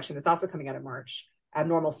his collection. It's also coming out in March.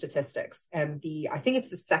 Abnormal Statistics. And I think it's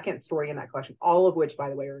the second story in that collection, all of which, by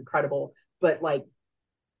the way, are incredible, but like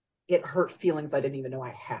it hurt feelings I didn't even know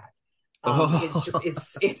I had. It's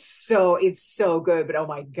just, it's so good, but oh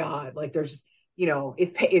my God, like there's, yeah.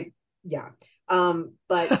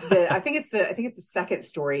 But I think it's the second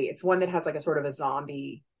story. It's one that has like a sort of a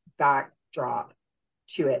zombie backdrop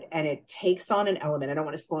to it. And it takes on an element. I don't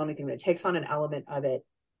want to spoil anything, but it takes on an element of it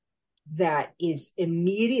that is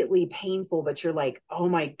immediately painful, but you're like, oh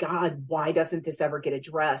my God, why doesn't this ever get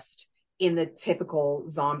addressed in the typical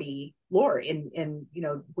zombie lore? And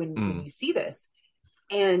when you see this,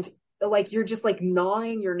 and like, you're just like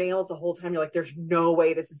gnawing your nails the whole time. You're like, there's no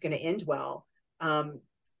way this is going to end well. And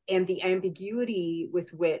the ambiguity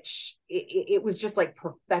with which it was just like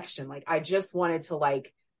perfection. Like, I just wanted to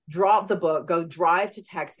like drop the book, go drive to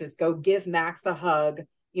Texas, go give Max a hug,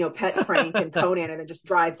 pet Frank and Conan, and then just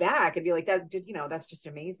drive back and be like, that's just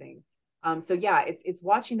amazing. So yeah, it's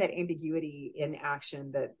watching that ambiguity in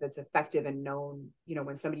action that's effective and known,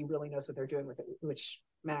 when somebody really knows what they're doing with it, which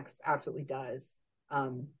Max absolutely does.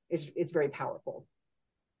 It's very powerful.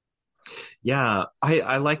 Yeah,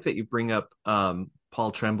 I like that you bring up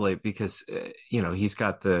Paul Tremblay, because he's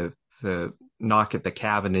got the Knock at the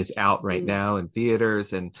Cabin is out right now in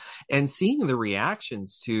theaters, and seeing the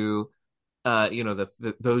reactions to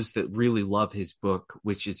those that really love his book,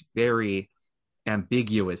 which is very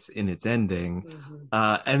ambiguous in its ending,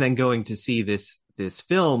 and then going to see this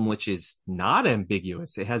film, which is not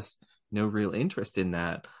ambiguous. It has no real interest in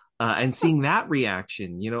that, and seeing that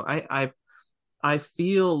reaction, I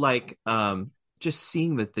feel like just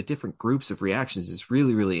seeing the different groups of reactions is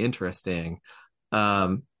really, really interesting.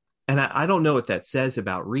 And I don't know what that says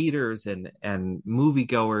about readers and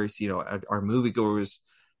moviegoers. Are moviegoers,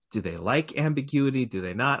 do they like ambiguity? Do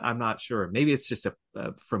they not? I'm not sure. Maybe it's just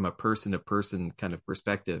from a person to person kind of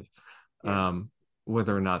perspective,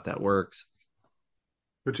 whether or not that works.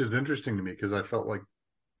 Which is interesting to me, because I felt like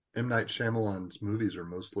M. Night Shyamalan's movies are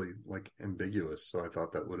mostly like ambiguous. So I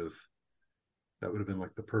thought that would have been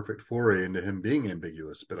like the perfect foray into him being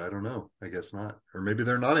ambiguous, but I don't know. I guess not. Or maybe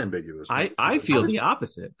they're not ambiguous. I feel the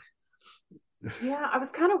opposite. Yeah, I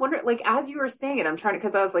was kind of wondering, like, as you were saying it, I'm trying to,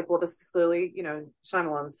 because I was like, well, this is clearly,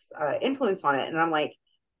 Shyamalan's influence on it. And I'm like,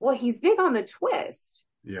 well, he's big on the twist.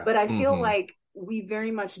 Yeah. But I feel like we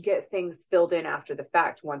very much get things filled in after the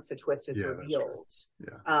fact once the twist is revealed.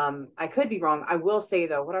 Yeah. I could be wrong. I will say,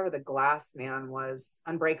 though, whatever the Glass Man was,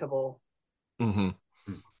 Unbreakable.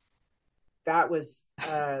 That was,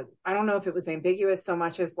 I don't know if it was ambiguous so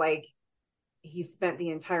much as like, he spent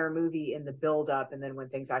the entire movie in the build up, and then when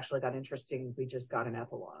things actually got interesting, we just got an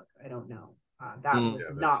epilogue. I don't know. That was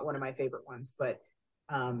not one of my favorite ones, but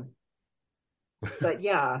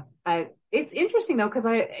yeah, it's interesting though, because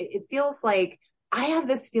it feels like I have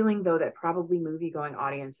this feeling though that probably movie going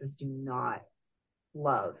audiences do not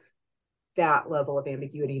love that level of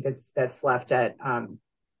ambiguity that's left at Cabin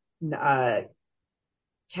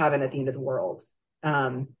at the End of the World.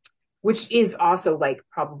 Which is also like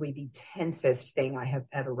probably the tensest thing I have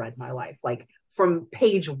ever read in my life. Like from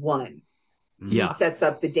page one, he sets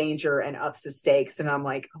up the danger and ups the stakes, and I'm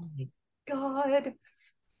like, oh my God.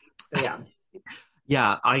 So yeah.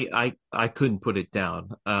 Yeah, I couldn't put it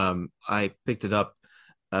down. I picked it up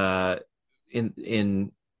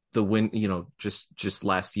in the just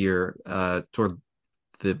last year, toward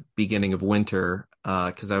the beginning of winter,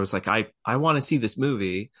 because I was like, I want to see this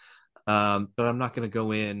movie. But I'm not going to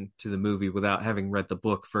go into the movie without having read the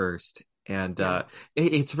book first. And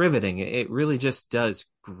it's riveting. It really just does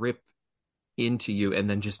grip into you and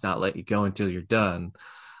then just not let you go until you're done.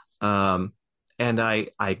 And I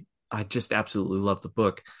just absolutely love the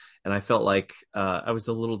book. And I felt like I was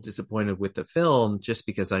a little disappointed with the film, just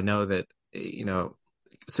because I know that,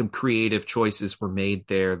 some creative choices were made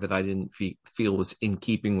there that I didn't feel was in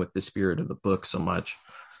keeping with the spirit of the book so much.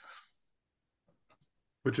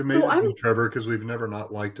 Which amazes me, Trevor, because we've never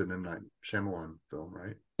not liked an M. Night Shyamalan film,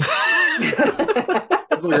 right?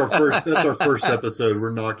 That's our first episode.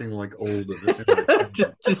 We're knocking like old.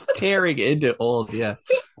 just tearing into old, yeah.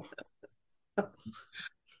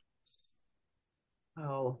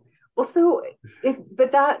 Oh, well, so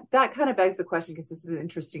but that kind of begs the question, because this is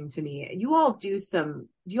interesting to me. Do you all do some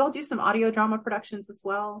audio drama productions as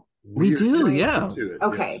well? We do, yeah.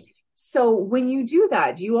 Okay. Yes. So when you do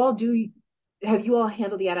that, have you all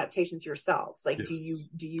handled the adaptations yourselves? Like, yes.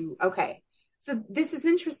 do you, okay. So this is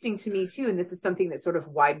interesting to me too. And this is something that sort of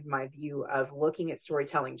widened my view of looking at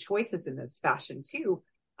storytelling choices in this fashion too.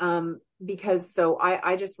 Because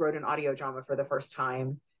I just wrote an audio drama for the first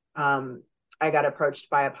time. I got approached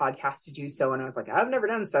by a podcast to do so. And I was like, I've never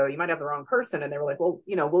done so. You might have the wrong person. And they were like, well,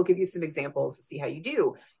 we'll give you some examples to see how you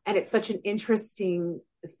do. And it's such an interesting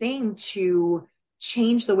thing to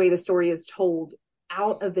change the way the story is told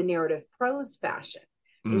out of the narrative prose fashion.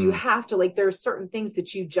 And you have to, like, there are certain things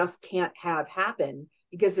that you just can't have happen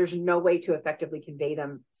because there's no way to effectively convey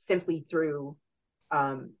them simply through,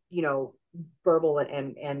 verbal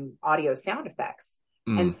and audio sound effects.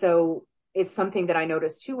 And so it's something that I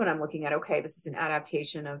notice too, when I'm looking at, okay, this is an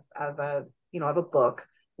adaptation of a book.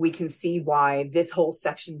 We can see why this whole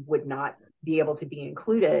section would not be able to be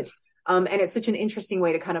included. And it's such an interesting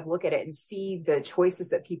way to kind of look at it and see the choices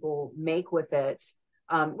that people make with it.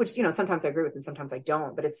 Which, sometimes I agree with and sometimes I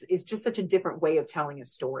don't, but it's just such a different way of telling a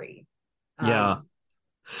story. Yeah.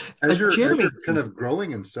 As you're kind of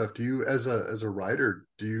growing and stuff, do you, as a writer,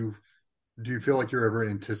 do you feel like you're ever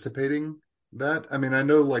anticipating that? I mean, I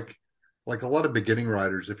know like a lot of beginning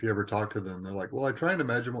writers, if you ever talk to them, they're like, well, I try and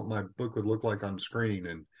imagine what my book would look like on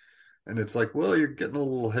screen. And it's like, well, you're getting a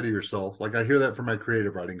little ahead of yourself. Like I hear that from my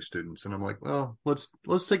creative writing students, and I'm like, well, let's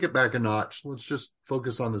take it back a notch. Let's just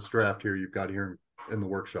focus on this draft here you've got here in the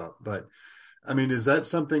workshop. But I mean, is that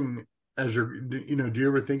something, as do you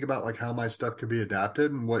ever think about like how my stuff could be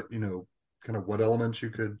adapted and what, kind of what elements you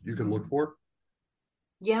could look for?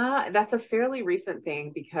 Yeah, that's a fairly recent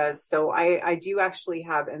thing because I do actually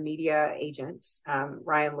have a media agent,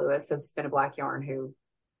 Ryan Lewis of Spin a Black Yarn, who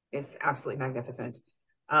is absolutely magnificent.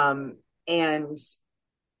 And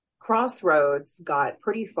Crossroads got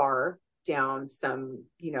pretty far down some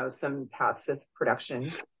paths of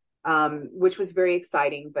production, which was very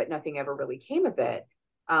exciting, but nothing ever really came of it.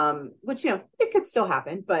 Which, it could still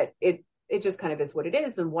happen, but it just kind of is what it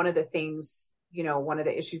is. And one of the things, one of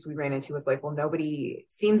the issues we ran into was like, well, nobody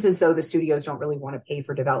seems as though the studios don't really want to pay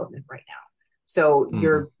for development right now. So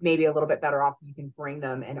you're maybe a little bit better off if you can bring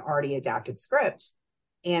them an already adapted script.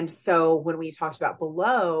 And so when we talked about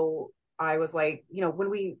Below, I was like,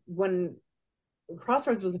 when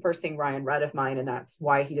Crossroads was the first thing Ryan read of mine, and that's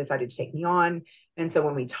why he decided to take me on. And so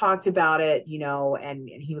when we talked about it, and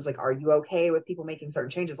he was like, are you okay with people making certain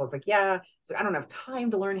changes? I was like, yeah. So I don't have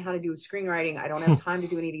time to learn how to do screenwriting. I don't have time to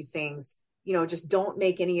do any of these things. Just don't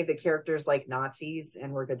make any of the characters like Nazis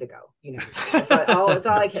and we're good to go. That's all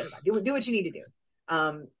I care about. Do what you need to do.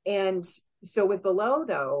 And so with Below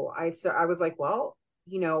though, I was like, well,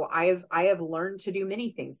 I have learned to do many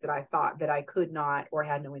things that I thought that I could not or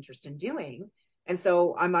had no interest in doing. And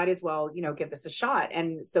so I might as well, give this a shot.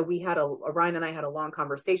 And so Ryan and I had a long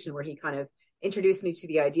conversation where he kind of introduced me to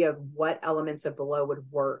the idea of what elements of Below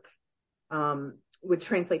would work, would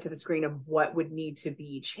translate to the screen, of what would need to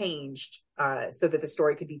be changed so that the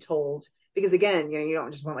story could be told. Because again, you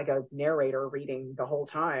don't just want like a narrator reading the whole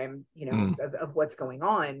time, of what's going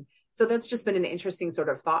on. So that's just been an interesting sort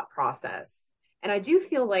of thought process. And I do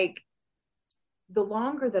feel like the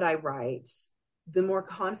longer that I write, the more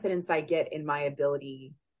confidence I get in my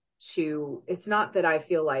ability to, it's not that I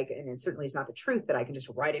feel like, and it certainly is not the truth that I can just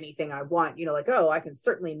write anything I want, like, oh, I can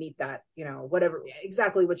certainly meet that, whatever,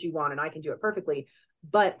 exactly what you want, and I can do it perfectly.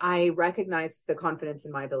 But I recognize the confidence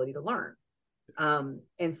in my ability to learn.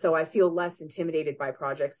 And so I feel less intimidated by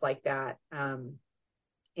projects like that.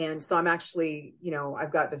 And so I'm actually,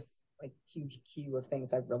 I've got this like huge queue of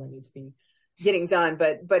things I really need to be getting done,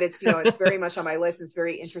 but it's, it's very much on my list. It's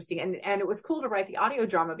very interesting. And it was cool to write the audio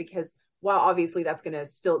drama because while obviously that's going to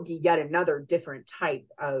still be yet another different type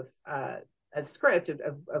of script,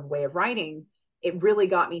 of way of writing, it really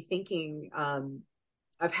got me thinking,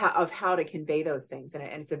 of how to convey those things. And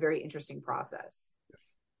it's a very interesting process.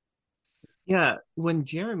 Yeah. When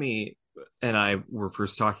Jeremy and I were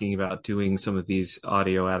first talking about doing some of these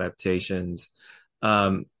audio adaptations,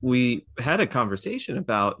 we had a conversation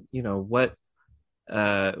about,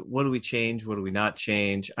 what do we change? What do we not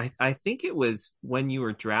change? I think it was when you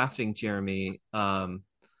were drafting, Jeremy,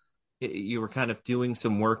 you were kind of doing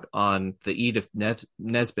some work on the Edith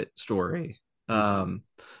Nesbit story.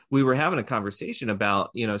 We were having a conversation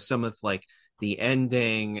about, some of like the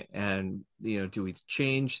ending and, do we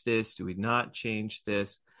change this? Do we not change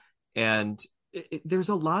this? And there's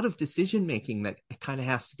a lot of decision making that kind of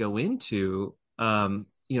has to go into,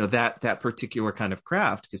 that particular kind of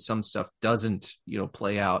craft, because some stuff doesn't,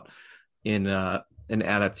 play out in an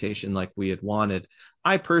adaptation like we had wanted.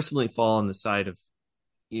 I personally fall on the side of,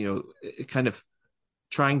 kind of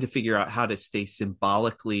trying to figure out how to stay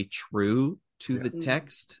symbolically true to the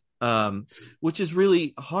text, which is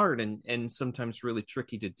really hard and sometimes really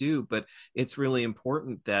tricky to do, but it's really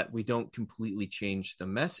important that we don't completely change the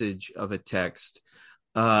message of a text.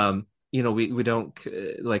 We don't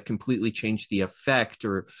like completely change the effect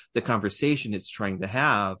or the conversation it's trying to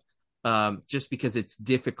have. just because it's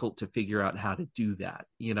difficult to figure out how to do that,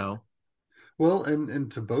 you know? Well,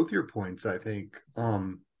 and to both your points, I think,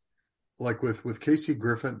 like with Casey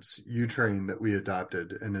Griffin's U Train that we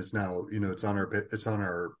adopted and is now, it's on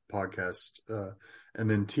our podcast, and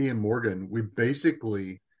then T.M. Morgan, we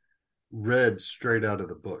basically read straight out of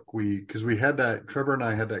the book. Because we had that, Trevor and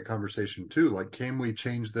I had that conversation too. Like, can we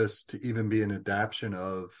change this to even be an adaptation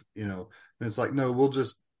of, and it's like, no, we'll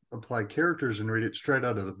just apply characters and read it straight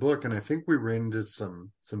out of the book. And I think we ran into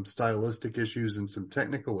some stylistic issues and some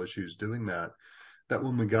technical issues doing that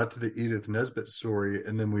when we got to the Edith Nesbit story,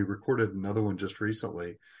 and then we recorded another one just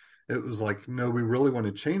recently, it was like, no, we really want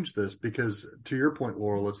to change this, because to your point,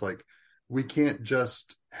 Laurel, it's like, we can't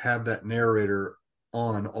just have that narrator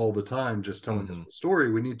on all the time just telling us the story.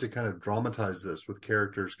 We need to kind of dramatize this with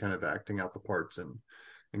characters kind of acting out the parts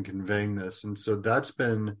and conveying this. And so that's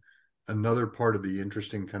been another part of the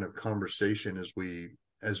interesting kind of conversation as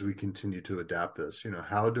we continue to adapt this.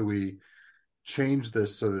 How do we change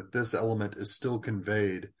this so that this element is still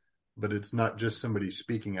conveyed, but it's not just somebody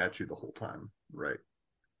speaking at you the whole time, right?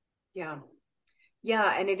 Yeah,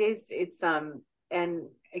 and and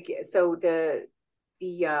so the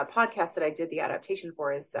podcast that I did the adaptation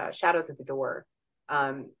for is Shadows at the Door.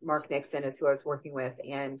 Mark Nixon is who I was working with,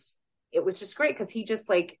 and it was just great because he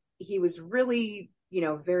was really,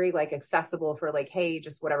 very like accessible for like, hey,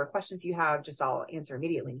 just whatever questions you have, just I'll answer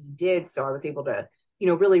immediately. He did, so I was able to,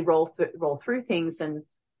 really roll through things. And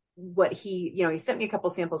what he sent me a couple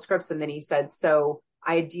sample scripts, and then he said, so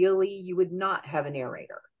ideally you would not have a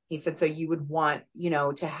narrator. He said, so you would want,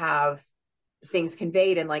 to have things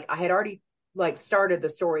conveyed. And like, I had already like started the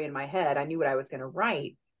story in my head. I knew what I was going to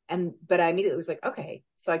write. But I immediately was like, okay,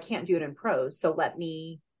 so I can't do it in prose. So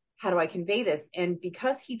how do I convey this? And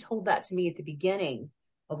because he told that to me at the beginning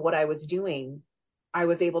of what I was doing, I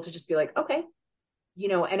was able to just be like, okay,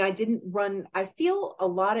 and I feel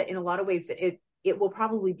in a lot of ways that it will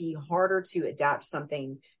probably be harder to adapt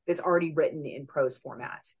something that's already written in prose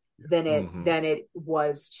format than it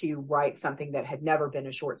was to write something that had never been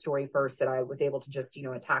a short story first, that I was able to just,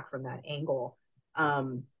 attack from that angle.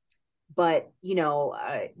 But,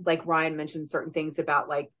 like Ryan mentioned certain things about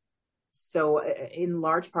like, so in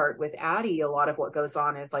large part with Addie, a lot of what goes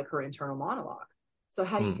on is like her internal monologue. So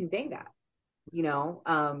how do you convey that?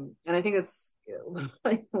 And I think it's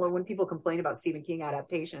like when people complain about Stephen King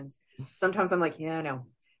adaptations, sometimes I'm like, yeah, no,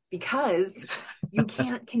 because you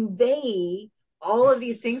can't convey all of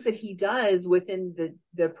these things that he does within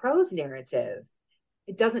the prose narrative.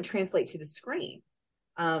 It doesn't translate to the screen.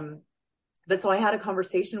 But so I had a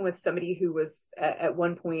conversation with somebody who was at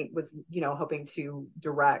one point was, hoping to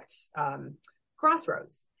direct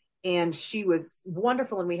Crossroads. And she was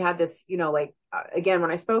wonderful. And we had this, again,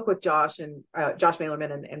 when I spoke with Josh and Josh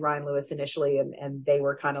Mailerman and Ryan Lewis initially, and they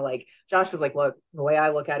were kind of like, Josh was like, look, the way I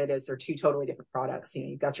look at it is they're two totally different products.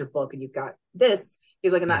 You've got your book and you've got this.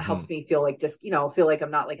 He's like, and that helps me feel like feel like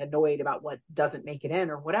I'm not like annoyed about what doesn't make it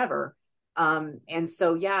in or whatever. And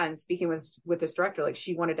so, yeah. And speaking with this director, like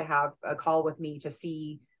she wanted to have a call with me to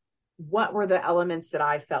see what were the elements that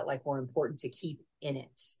I felt like were important to keep in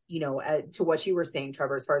it, to what you were saying,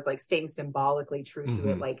 Trevor, as far as like staying symbolically true to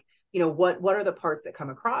it, like, what are the parts that come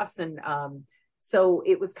across? And, so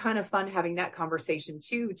it was kind of fun having that conversation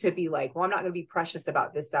too, to be like, well, I'm not going to be precious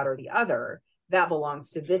about this, that, or the other. That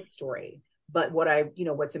belongs to this story. But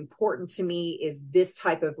what's important to me is this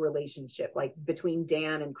type of relationship, like between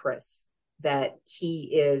Dan and Chris, that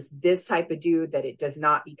he is this type of dude, that it does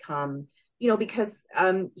not become, because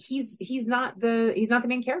he's not the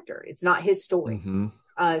main character. It's not his story.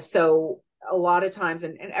 So a lot of times,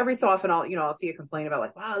 and every so often I'll see a complaint about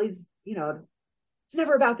like, wow, these, it's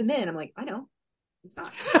never about the men. I'm like, I know it's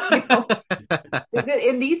not.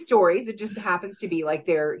 In these stories, it just happens to be like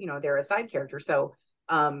they're a side character. So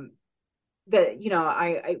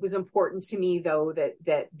it was important to me though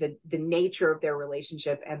that the nature of their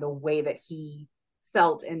relationship and the way that he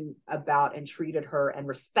felt and treated her and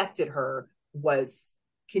respected her was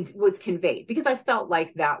conveyed, because I felt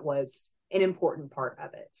like that was an important part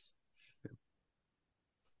of it.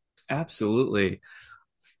 Absolutely.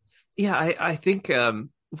 Yeah, I think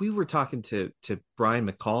we were talking to Brian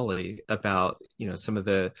McCauley about some of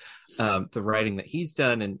the writing that he's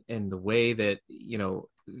done and the way that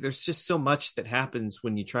there's just so much that happens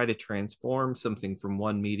when you try to transform something from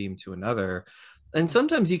one medium to another. And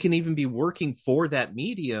sometimes you can even be working for that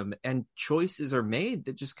medium and choices are made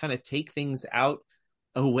that just kind of take things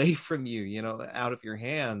away from you, out of your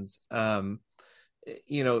hands. When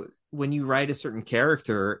you write a certain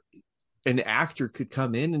character, an actor could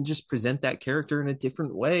come in and just present that character in a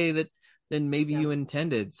different way than maybe you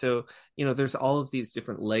intended. So, there's all of these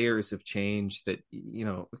different layers of change that,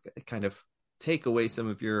 kind of take away some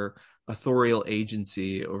of your authorial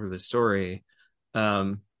agency over the story.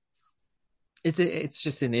 It's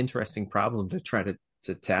just an interesting problem to try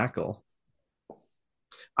to tackle.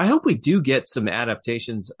 I hope we do get some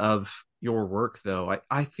adaptations of your work, though.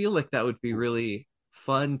 I feel like that would be really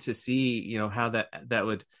fun to see, how that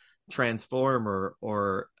would transform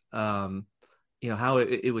or how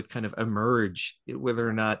it would kind of emerge, whether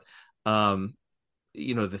or not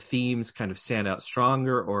the themes kind of stand out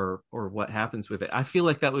stronger or what happens with it. I feel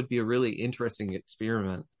like that would be a really interesting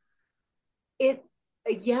experiment.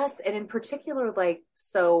 Yes, and in particular, like,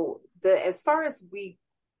 so as far as we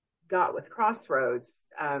got with Crossroads,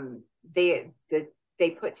 they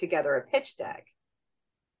put together a pitch deck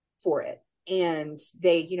for it, and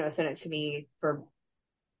they sent it to me to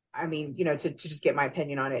just get my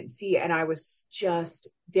opinion on it and see. And I was just,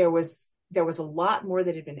 there was a lot more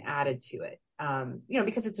that had been added to it,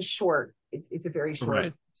 because it's a very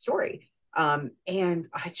short story, and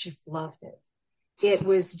I just loved it. It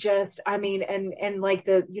was just, and like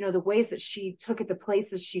the ways that she took it, the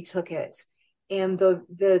places she took it, and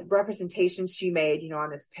the representation she made,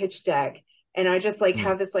 on this pitch deck. And I just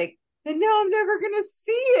have this and now I'm never going to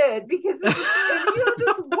see it because I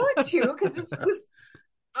just want to, because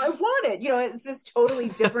I want it, it's this totally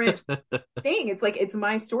different thing. It's like, it's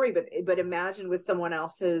my story, but imagine with someone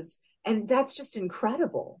else's, and that's just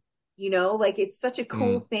incredible. It's such a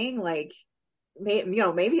cool thing. Like,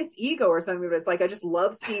 maybe it's ego or something, but it's like, I just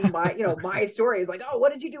love seeing my, my story. It's like, oh,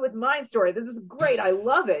 what did you do with my story? This is great. I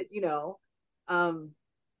love it.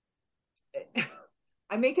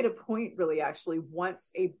 I make it a point, really, actually, once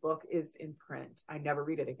a book is in print, I never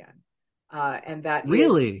read it again. And that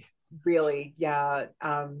really, yeah.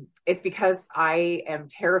 It's because I am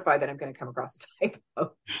terrified that I'm going to come across a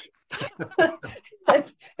typo.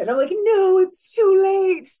 and I'm like, no, it's too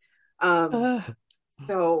late.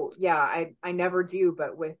 So yeah, I never do,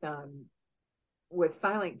 but with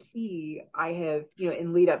Silent Key, I have,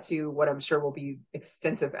 in lead up to what I'm sure will be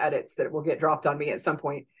extensive edits that will get dropped on me at some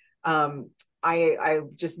point. I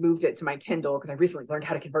just moved it to my Kindle because I recently learned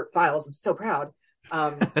how to convert files. I'm so proud. So,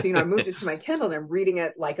 I moved it to my Kindle and I'm reading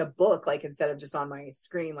it like a book, like instead of just on my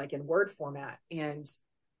screen, like in Word format. And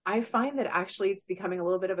I find that actually it's becoming a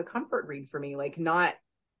little bit of a comfort read for me, like not,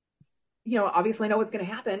 obviously I know what's going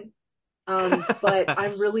to happen. But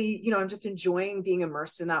I'm really, I'm just enjoying being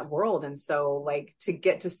immersed in that world. And so like to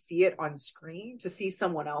get to see it on screen, to see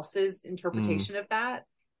someone else's interpretation of that,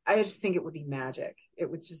 I just think it would be magic. It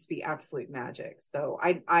would just be absolute magic. So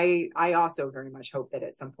I also very much hope that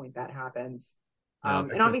at some point that happens.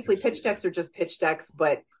 And obviously pitch decks are just pitch decks,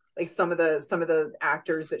 but like some of the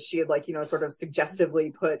actors that she had sort of suggestively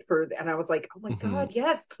put for, and I was like, oh my God,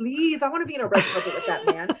 yes, please. I want to be in a red carpet with that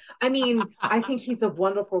man. I think he's a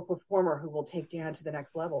wonderful performer who will take Dan to the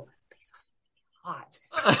next level. But he's also hot.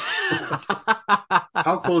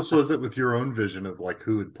 How close was it with your own vision of like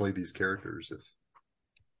who would play these characters?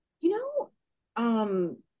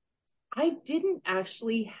 I didn't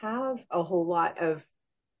actually have a whole lot of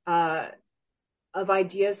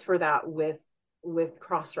ideas for that with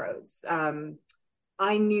Crossroads.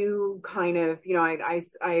 I knew kind of, I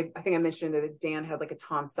think I mentioned that Dan had like a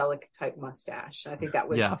Tom Selleck type mustache. I think that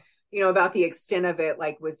was, about the extent of it.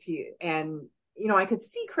 Like, was he, and, I could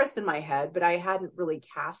see Chris in my head, but I hadn't really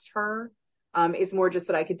cast her. It's more just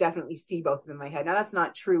that I could definitely see both of them in my head. Now that's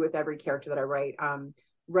not true with every character that I write.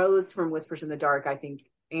 Rose from Whispers in the Dark, I think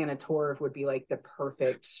Anna Torv would be like the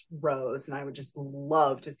perfect Rose. And I would just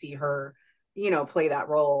love to see her, play that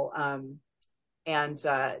role. There's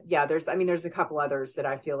a couple others that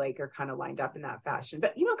I feel like are kind of lined up in that fashion,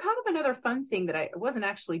 but kind of another fun thing that I wasn't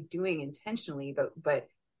actually doing intentionally, but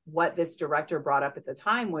what this director brought up at the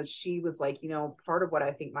time was she was like, part of what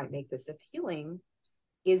I think might make this appealing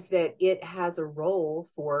is that it has a role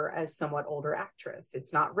for a somewhat older actress.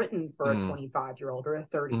 It's not written for a 25-year-old or a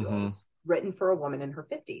 30-year-old, written for a woman in her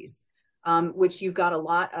 50s, which you've got a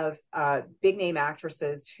lot of big name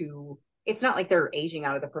actresses who, it's not like they're aging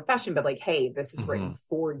out of the profession, but like, hey, this is written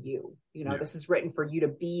for you. This is written for you to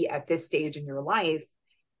be at this stage in your life.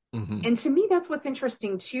 And to me, that's what's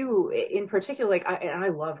interesting too, in particular, like, I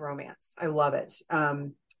love romance. I love it.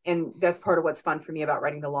 And that's part of what's fun for me about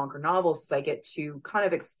writing the longer novels is I get to kind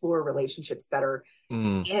of explore relationships better.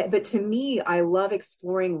 But to me, I love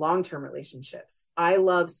exploring long-term relationships. I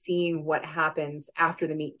love seeing what happens after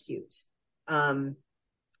the meet cute.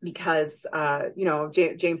 Because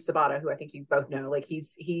James Sabata, who I think you both know, like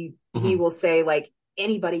he will say like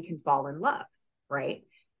anybody can fall in love, right?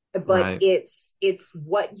 but Right. it's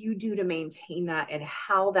what you do to maintain that and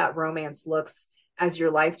how that romance looks as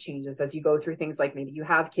your life changes, as you go through things like maybe you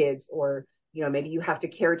have kids, or maybe you have to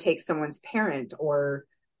caretake someone's parent, or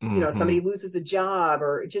somebody loses a job,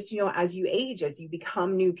 or just as you age, as you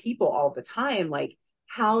become new people all the time, like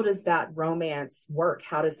how does that romance work?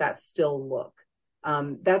 How does that still look?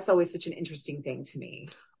 That's always such an interesting thing to me.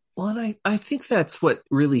 Well, and I think that's what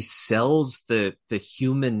really sells the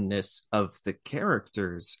humanness of the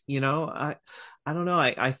characters. I don't know.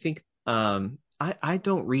 I think I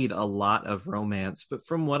don't read a lot of romance, but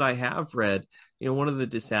from what I have read, one of the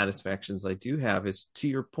dissatisfactions I do have is, to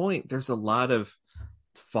your point, there's a lot of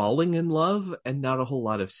falling in love and not a whole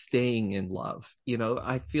lot of staying in love.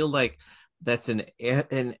 I feel like that's an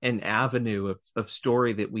avenue of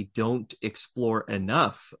story that we don't explore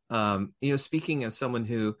enough. Speaking as someone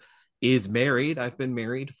who is married, I've been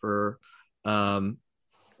married for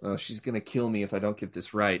she's gonna kill me if I don't get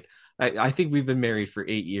this right. I think we've been married for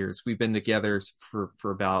 8 years. We've been together for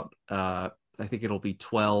about I think it'll be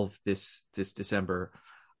 12 this December.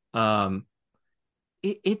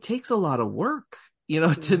 It takes a lot of work,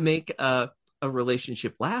 to make a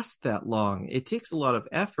relationship last that long. It takes a lot of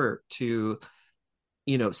effort to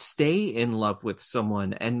stay in love with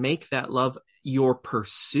someone and make that love your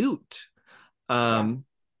pursuit. And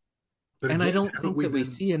again, I don't think that we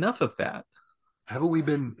see enough of that. Haven't we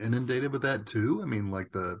been inundated with that too? I mean,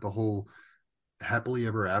 like the whole happily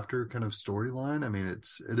ever after kind of storyline. I mean,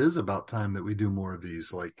 it is about time that we do more of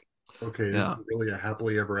these. Like, okay, is it really a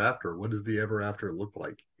happily ever after? What does the ever after look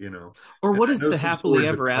like? Or what is the happily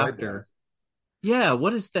ever after? Yeah, what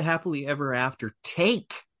does the happily ever after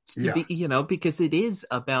take? Because it is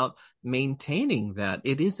about maintaining that.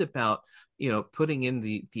 It is about putting in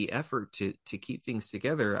the effort to keep things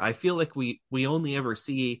together. I feel like we only ever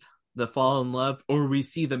see the fall in love, or we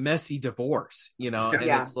see the messy divorce, and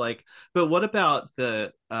it's like, but what about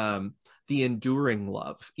the enduring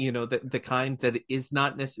love, the kind that is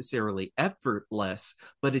not necessarily effortless,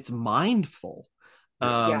 but it's mindful.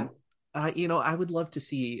 I would love to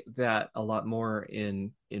see that a lot more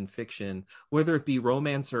in fiction, whether it be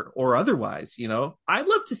romance or otherwise. I'd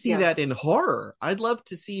love to see that in horror. I'd love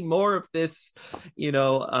to see more of this,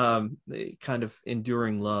 kind of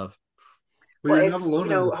enduring love. Well, you're not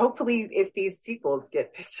alone. Hopefully, if these sequels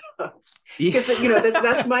get picked up, because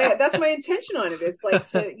that's my intention on it. Is like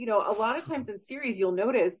to a lot of times in series you'll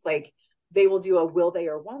notice like they will do a will they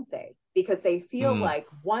or won't they, because they feel like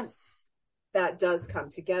once that does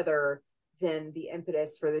come together, then the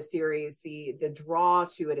impetus for the series, the draw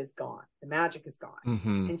to it is gone, the magic is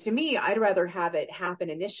gone. And to me, I'd rather have it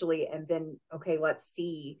happen initially and then okay, let's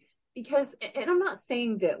see. Because, and I'm not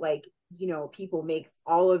saying that like, people make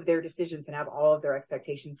all of their decisions and have all of their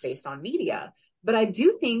expectations based on media. But I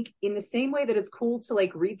do think in the same way that it's cool to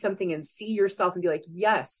like read something and see yourself and be like,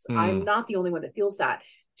 yes, I'm not the only one that feels that.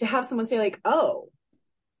 To have someone say like, oh,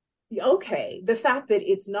 okay, the fact that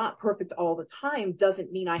it's not perfect all the time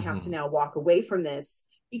doesn't mean I have to now walk away from this,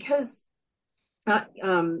 because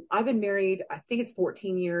I've been married, I think it's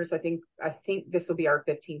 14 years. I think this will be our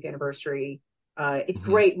 15th anniversary. It's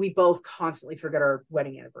great. We both constantly forget our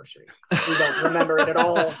wedding anniversary. We don't remember it at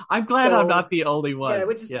all. I'm glad I'm not the only one. Yeah,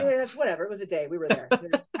 which is it's whatever. It was a day. We were there.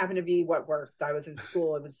 It just happened to be what worked. I was in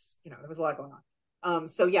school. It was, there was a lot going on.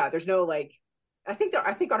 So yeah, there's no like, I think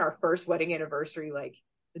on our first wedding anniversary, like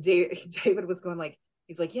David was going like,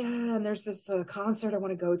 he's like, yeah, and there's this concert I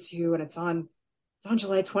want to go to, and it's on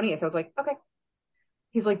July 20th. I was like, okay.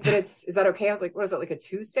 He's like, but is that okay? I was like, what is that, like a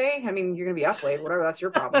Tuesday? I mean, you're going to be up late, whatever. That's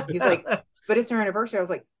your problem. He's like, but it's our anniversary. I was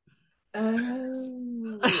like,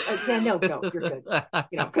 oh, yeah, no, you're good.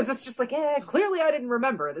 Because it's just like, clearly I didn't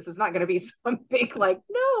remember. This is not going to be some big, like,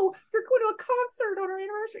 no, you're going to a concert on our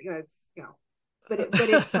anniversary. But it's,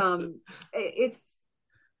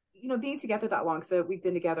 being together that long. So we've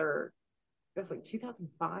been together, it was like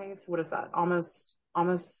 2005. So what is that? Almost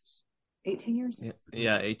 18 years.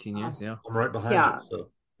 Yeah. 18 years. Yeah. I'm right behind you.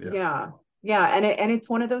 So yeah. And it's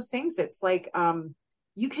one of those things. It's like,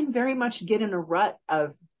 you can very much get in a rut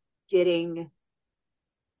of getting,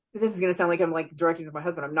 this is going to sound like I'm like directing to my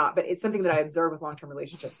husband. I'm not, but it's something that I observe with long-term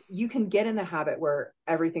relationships. You can get in the habit where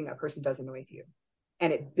everything that person does annoys you,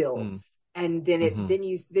 and it builds. And then then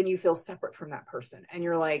you feel separate from that person. And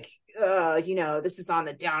you're like, this is on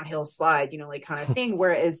the downhill slide, like kind of thing.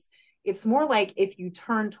 Whereas it's more like if you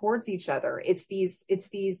turn towards each other, it's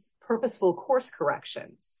these purposeful course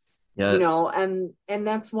corrections. Yes. And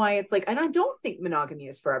that's why it's like, and I don't think monogamy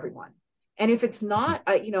is for everyone. And if it's not,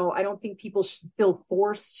 I don't think people should feel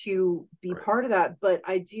forced to be part of that. But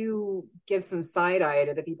I do give some side eye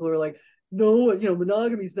to the people who are like, no,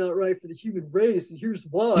 monogamy's not right for the human race, and here's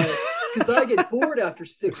why. It's because I get bored after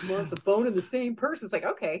 6 months of boning the same person. It's like,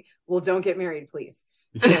 okay, well, don't get married, please.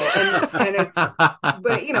 And it's, but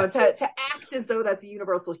to act as though that's a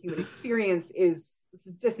universal human experience is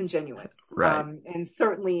disingenuous, right? And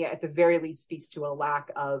certainly, at the very least, speaks to a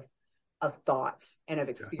lack of thought and of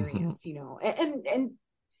experience. And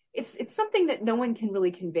it's something that no one can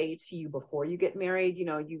really convey to you before you get married.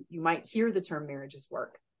 You might hear the term marriages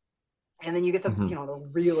work, and then you get the the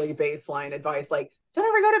really baseline advice like, don't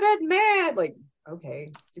ever go to bed mad. Like, okay,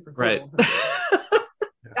 super cool. Right.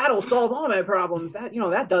 That'll solve all my problems. That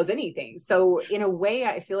that does anything. So in a way,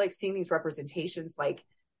 I feel like seeing these representations, like,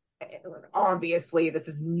 obviously this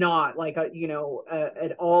is not like at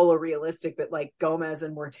all a realistic, but like Gomez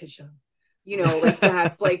and Morticia, like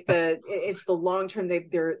that's like it's the long term. They've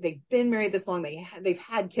been married this long. They've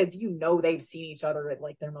had kids. They've seen each other at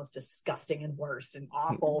like their most disgusting and worst and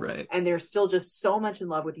awful, right. And they're still just so much in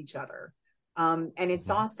love with each other. And it's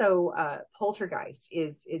also Poltergeist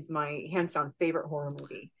is my hands down favorite horror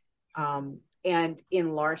movie. And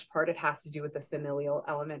in large part, it has to do with the familial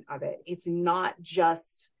element of it. It's not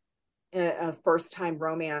just a first time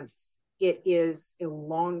romance. It is a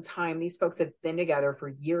long time. These folks have been together for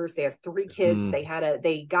years. They have 3 kids.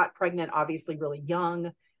 They got pregnant, obviously really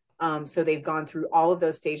young. So they've gone through all of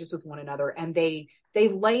those stages with one another, and they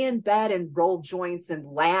lay in bed and roll joints and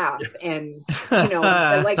laugh and,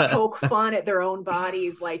 like poke fun at their own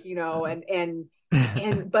bodies, like, but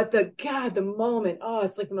the moment,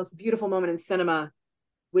 it's like the most beautiful moment in cinema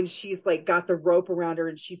when she's like got the rope around her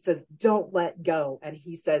and she says, "Don't let go." And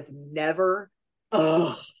he says, "Never."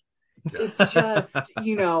 Oh, it's just,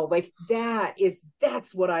 like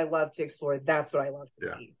that's what I love to explore. That's what I love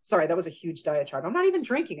to see. Sorry, that was a huge diatribe. I'm not even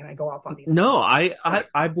drinking and I go off on these. No,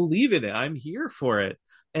 I believe in it. I'm here for it.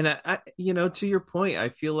 And I to your point, I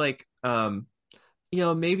feel like,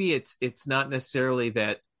 maybe it's not necessarily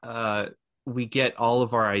that, we get all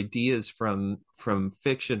of our ideas from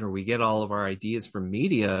fiction, or we get all of our ideas from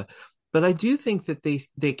media, but I do think that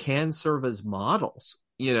they can serve as models.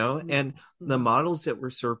 And the models that were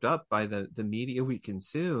served up by the media we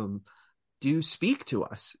consume do speak to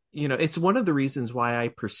us. It's one of the reasons why I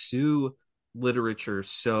pursue literature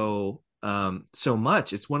so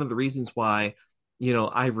much. It's one of the reasons why,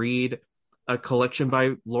 I read a collection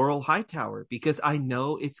by Laurel Hightower, because I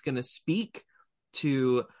know it's going to speak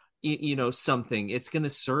to, something. It's going to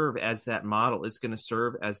serve as that model. It's going to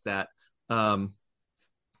serve as that,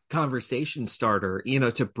 conversation starter,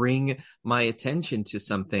 to bring my attention to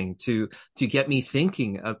something, to get me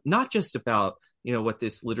thinking of not just about, what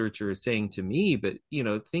this literature is saying to me, but,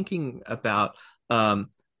 thinking about,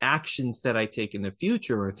 actions that I take in the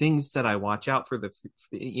future, or things that I watch out for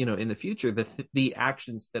in the future, the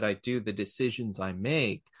actions that I do, the decisions I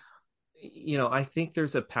make. I think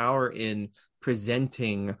there's a power in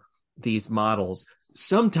presenting these models,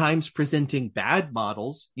 sometimes presenting bad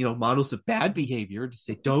models, models of bad behavior, to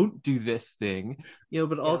say, don't do this thing,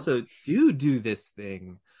 but also do this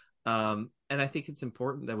thing. And I think it's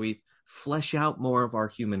important that we flesh out more of our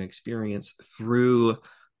human experience through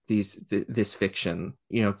this fiction,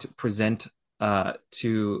 to present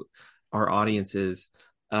to our audiences,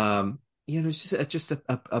 just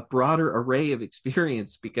a broader array of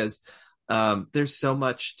experience, because there's so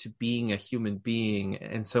much to being a human being,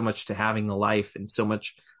 and so much to having a life, and so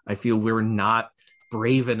much I feel we're not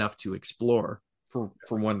brave enough to explore for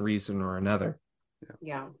one reason or another.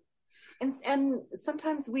 Yeah. And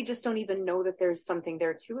sometimes we just don't even know that there's something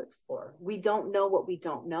there to explore. We don't know what we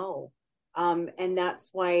don't know. And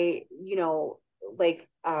that's why,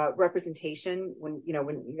 representation, when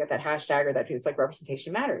you got that hashtag or that, it's like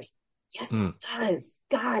representation matters. Yes, it does.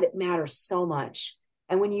 God, it matters so much.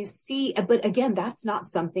 And when you see, but again, that's not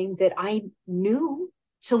something that I knew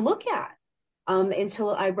to look at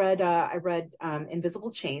until I read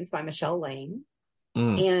Invisible Chains by Michelle Lane.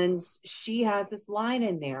 And she has this line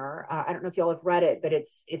in there. I don't know if y'all have read it, but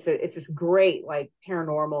it's this great, like,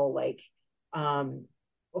 paranormal, like,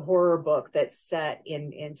 horror book that's set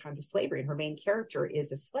in times of slavery. And her main character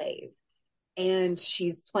is a slave. And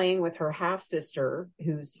she's playing with her half sister,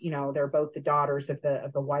 who's, they're both the daughters of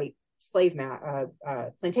the white slave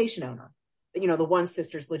plantation owner. But, the one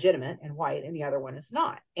sister's legitimate and white, and the other one is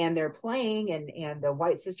not. And they're playing, and the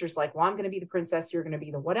white sister's like, well, I'm going to be the princess, you're going to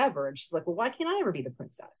be the whatever. And she's like, well, why can't I ever be the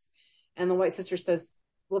princess? And the white sister says,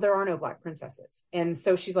 well, there are no black princesses. And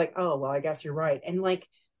so she's like, oh, well, I guess you're right. And like,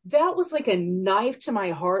 that was like a knife to my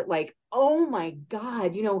heart. Like, oh my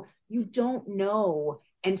God, you don't know.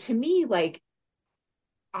 And to me, like,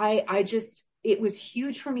 it was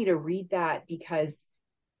huge for me to read that, because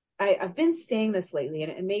I've been saying this lately,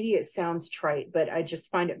 and maybe it sounds trite, but I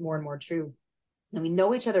just find it more and more true. And we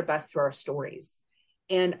know each other best through our stories.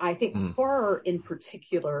 And I think horror in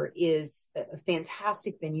particular is a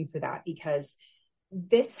fantastic venue for that, because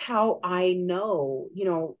that's how I know,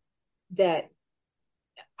 that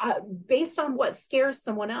based on what scares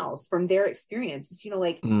someone else from their experiences,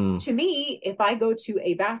 to me, if I go to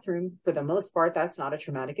a bathroom, for the most part, that's not a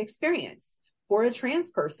traumatic experience. For a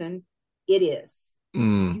trans person, it is.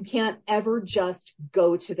 You can't ever just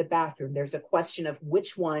go to the bathroom. There's a question of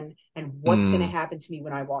which one and what's going to happen to me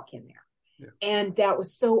when I walk in there. Yeah. And that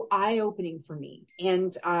was so eye-opening for me.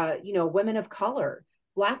 And, women of color,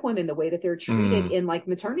 Black women, the way that they're treated in like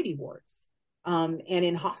maternity wards, and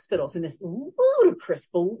in hospitals, and this ludicrous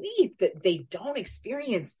belief that they don't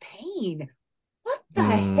experience pain. What the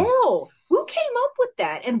hell? Who came up with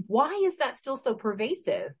that? And why is that still so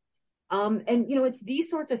pervasive? It's these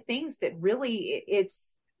sorts of things that really,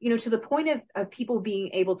 it's, to the point of people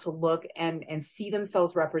being able to look and see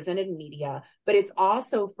themselves represented in media, but it's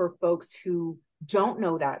also for folks who don't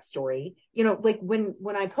know that story. Like when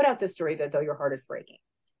I put out this story that Though Your Heart Is Breaking,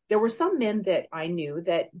 there were some men that I knew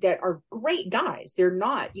that are great guys. They're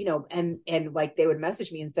not, and like they would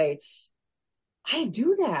message me and say, I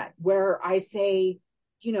do that, where I say,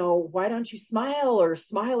 why don't you smile, or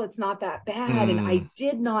smile, it's not that bad. And I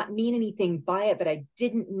did not mean anything by it, but I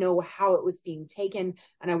didn't know how it was being taken,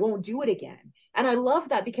 and I won't do it again. And I love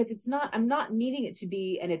that, because I'm not meaning it to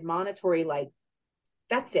be an admonitory, like,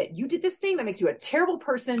 that's it. You did this thing that makes you a terrible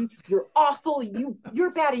person. You're awful.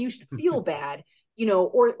 You're bad, and you should feel bad,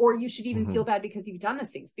 or you should even feel bad because you've done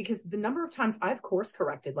these things. Because the number of times I've course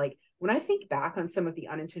corrected, like when I think back on some of the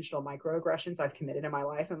unintentional microaggressions I've committed in my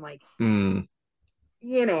life, I'm like,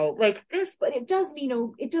 like this, but it does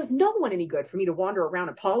no one any good for me to wander around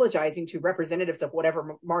apologizing to representatives of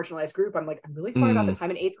whatever marginalized group. I'm like, I'm really sorry about the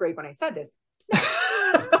time in 8th grade when I said this.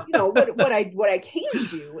 What I can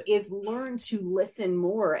do is learn to listen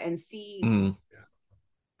more and see.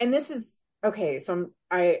 And this is okay. So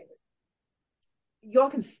y'all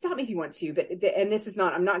can stop me if you want to, but and this is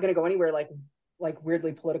not, I'm not going to go anywhere like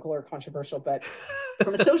weirdly political or controversial, but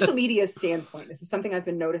from a social media standpoint, this is something I've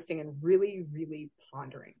been noticing and really, really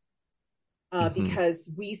pondering.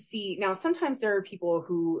 Because we see now, sometimes there are people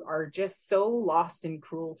who are just so lost in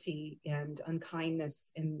cruelty and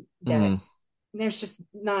unkindness, and that there's just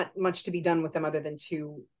not much to be done with them other than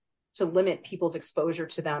to limit people's exposure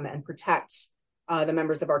to them and protect the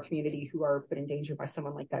members of our community who are put in danger by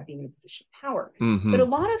someone like that being in a position of power. But a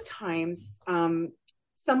lot of times,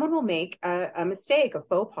 someone will make a mistake, a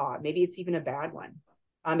faux pas. Maybe it's even a bad one.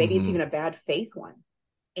 Maybe it's even a bad faith one.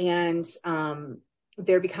 And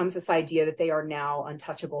there becomes this idea that they are now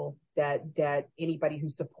untouchable, that anybody who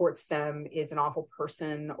supports them is an awful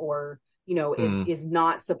person, or, is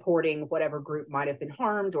not supporting whatever group might have been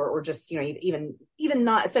harmed, or just, even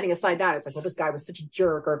not setting aside that. It's like, well, this guy was such a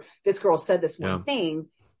jerk, or this girl said this one thing.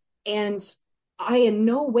 And I, in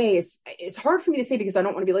no way, it's hard for me to say, because I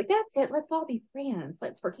don't want to be like, that's it, let's all be friends,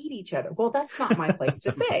 let's forgive each other. Well, that's not my place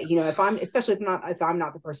to say, if I'm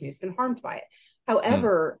not the person who's been harmed by it.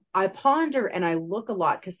 However, I ponder and I look a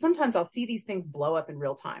lot, because sometimes I'll see these things blow up in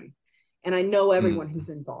real time, and I know everyone who's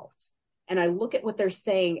involved, and I look at what they're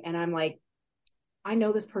saying, and I'm like, I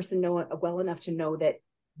know this person well enough to know that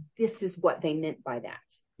this is what they meant by that.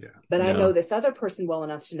 Yeah. But I know this other person well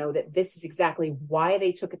enough to know that this is exactly why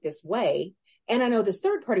they took it this way. And I know this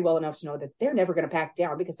third party well enough to know that they're never going to back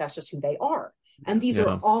down, because that's just who they are. And these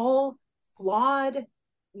are all flawed,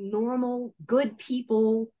 normal, good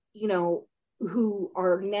people, who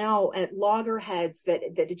are now at loggerheads that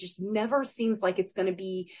it just never seems like it's going to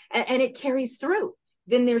be, and it carries through.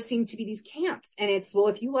 Then there seem to be these camps, and it's, well,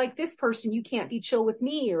 if you like this person, you can't be chill with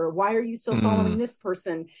me, or why are you still following this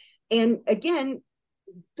person? And again,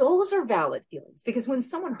 those are valid feelings, because when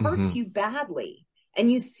someone hurts you badly,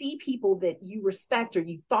 and you see people that you respect or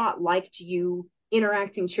you thought liked you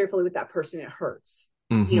interacting cheerfully with that person, it hurts.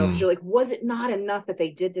 Because you're like, was it not enough that they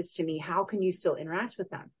did this to me? How can you still interact with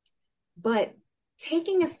them? But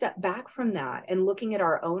taking a step back from that and looking at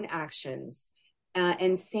our own actions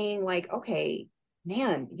and saying, like, okay,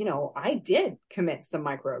 man, I did commit some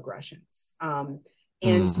microaggressions.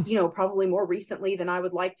 And, probably more recently than I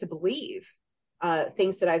would like to believe,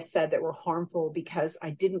 things that I've said that were harmful because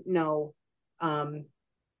I didn't know.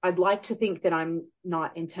 I'd like to think that I'm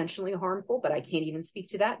not intentionally harmful, but I can't even speak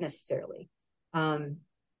to that necessarily.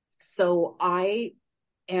 So I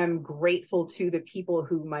am grateful to the people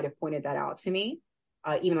who might have pointed that out to me,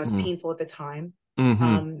 even though it's painful at the time.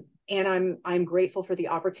 And I'm grateful for the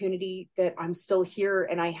opportunity that I'm still here,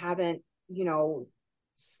 and I haven't,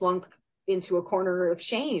 slunk into a corner of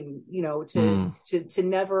shame, to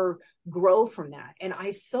never grow from that. And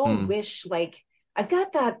I so wish, like, I've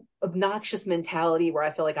got that obnoxious mentality where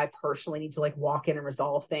I feel like I personally need to like walk in and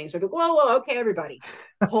resolve things. I go, whoa, okay, everybody,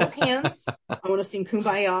 let's hold hands. I want to sing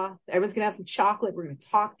Kumbaya. Everyone's gonna have some chocolate. We're gonna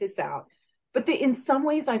talk this out. But in some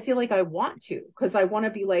ways, I feel like I want to, because I want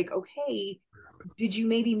to be like, okay, did you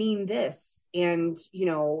maybe mean this? And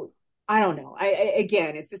I don't know.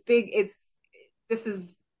 Again, it's this big. These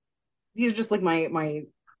are just like my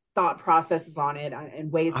thought processes on it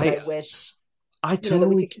and ways that I wish I that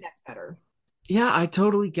totally we could connect better. Yeah, I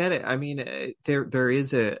totally get it. I mean, there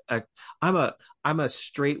is I'm a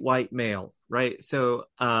straight white male, right? So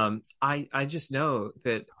I just know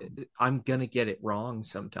that I'm gonna get it wrong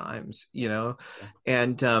sometimes,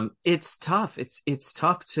 and it's tough. It's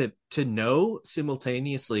tough to know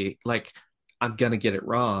simultaneously, like, I'm gonna get it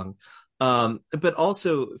wrong, but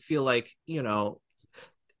also feel like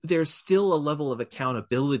there's still a level of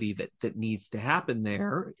accountability that needs to happen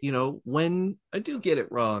there, when I do get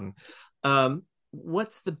it wrong.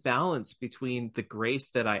 What's the balance between the grace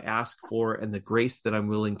that I ask for and the grace that I'm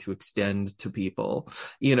willing to extend to people?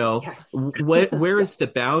 Yes. Where Yes. is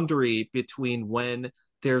the boundary between when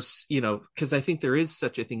there's, because I think there is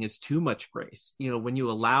such a thing as too much grace, when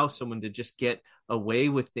you allow someone to just get away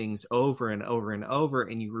with things over and over and over,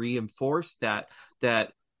 and you reinforce that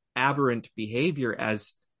aberrant behavior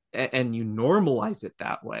and you normalize it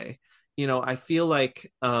that way. I feel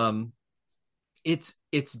like,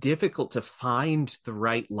 it's difficult to find the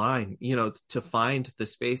right line, to find the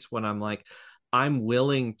space when I'm like, I'm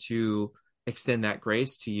willing to extend that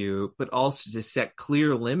grace to you, but also to set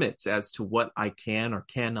clear limits as to what I can or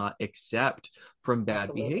cannot accept from bad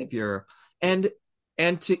Absolutely. behavior, and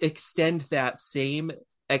to extend that same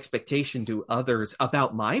expectation to others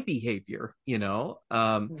about my behavior,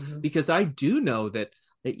 because I do know that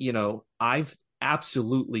I've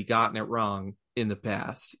absolutely gotten it wrong in the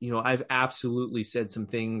past. I've absolutely said some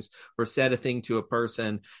things or said a thing to a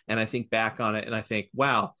person, and I think back on it and I think,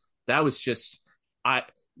 wow, that was just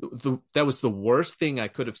that was the worst thing I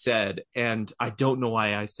could have said, and I don't know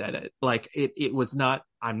why I said it. Like, it was not,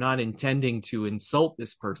 I'm not intending to insult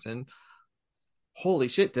this person. Holy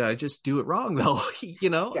shit, did I just do it wrong though?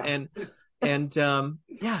 Yeah. and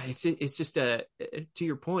it's just to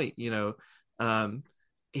your point,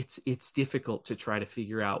 it's difficult to try to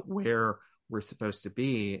figure out where we're supposed to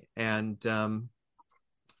be, and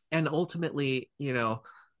ultimately,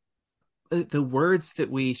 the words that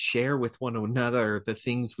we share with one another, the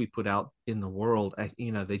things we put out in the world,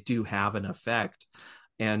 they do have an effect,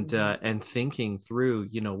 and thinking through,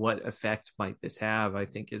 what effect might this have, I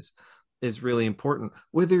think is really important,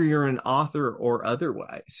 whether you're an author or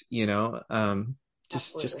otherwise,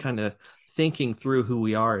 just kind of thinking through who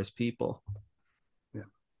we are as people.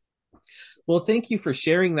 Well, thank you for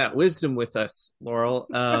sharing that wisdom with us, Laurel.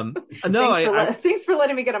 Thanks for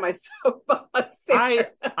letting me get on my soapbox.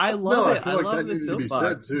 I love it. I feel like love that the needs to be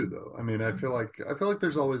soapbox said too, though. I mean, I feel like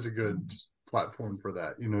there's always a good platform for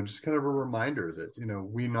that. Just kind of a reminder that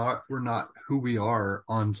we're not who we are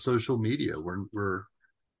on social media. We're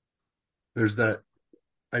there's that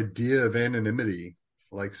idea of anonymity,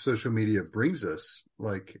 like social media brings us,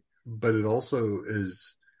 like, but it also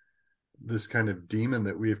is this kind of demon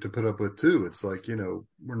that we have to put up with too. It's like,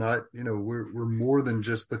 we're not, we're more than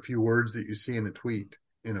just the few words that you see in a tweet.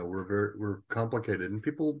 We're complicated, and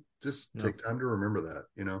people just take time to remember that.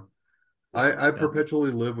 I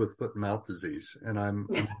perpetually live with foot and mouth disease, and I'm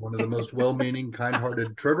one of the most well-meaning,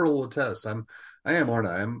 kind-hearted. Trevor will attest. I am, aren't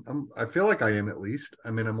I? I feel like I am, at least.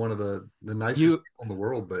 I mean, I'm one of the nicest people in the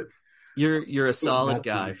world, but you're a solid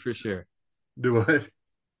guy disease. For sure. Do what?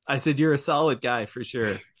 I said you're a solid guy for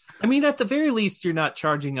sure. I mean, at the very least, you're not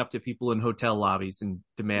charging up to people in hotel lobbies and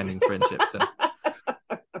demanding friendship. So,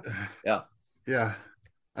 yeah.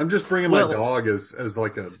 I'm just bringing my dog as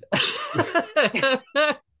like a.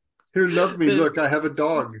 Here, love me. Look, I have a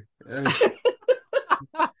dog. Which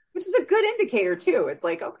is a good indicator too. It's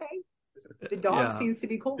like, okay, the dog seems to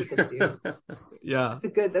be cool with this dude. Yeah,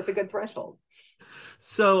 that's a good threshold.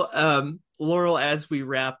 So, Laurel, as we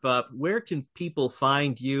wrap up, where can people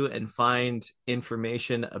find you and find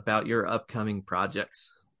information about your upcoming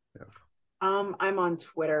projects? I'm on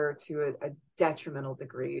Twitter to a detrimental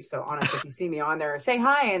degree. So honestly, if you see me on there, say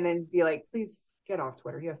hi and then be like, please get off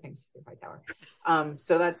Twitter. You have things to do, Hightower.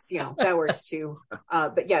 So that's, that works too.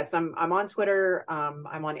 But yes, I'm on Twitter.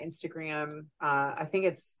 I'm on Instagram. I think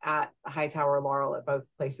it's at Hightower Laurel at both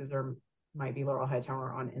places, or might be Laurel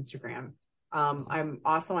Hightower on Instagram. I'm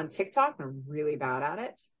also on TikTok. I'm really bad at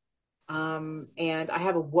it. And I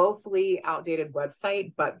have a woefully outdated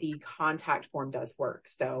website, but the contact form does work.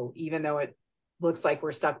 So even though it looks like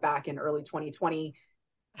we're stuck back in early 2020,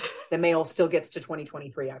 the mail still gets to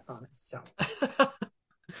 2023, I promise. So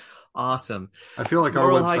awesome. I feel like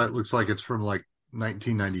Laurel our website looks like it's from like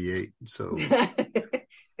 1998. So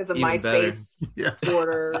it's a even MySpace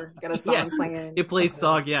border, got a song playing. It plays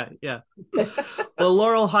song, yeah. Well,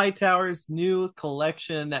 Laurel Hightower's new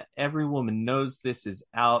collection, Every Woman Knows This, is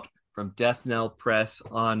out from Death Knell Press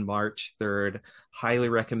on March 3rd. Highly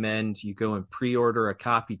recommend you go and pre-order a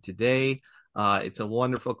copy today. It's a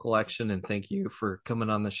wonderful collection, and thank you for coming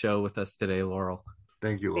on the show with us today, Laurel.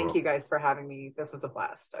 Thank you, Laurel. Thank you guys for having me. This was a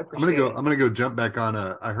blast. I appreciate it. I'm gonna go jump back on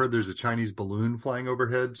I heard there's a Chinese balloon flying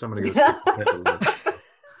overhead, so I'm gonna go take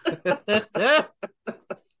a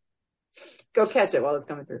Go catch it while it's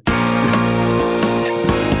coming through.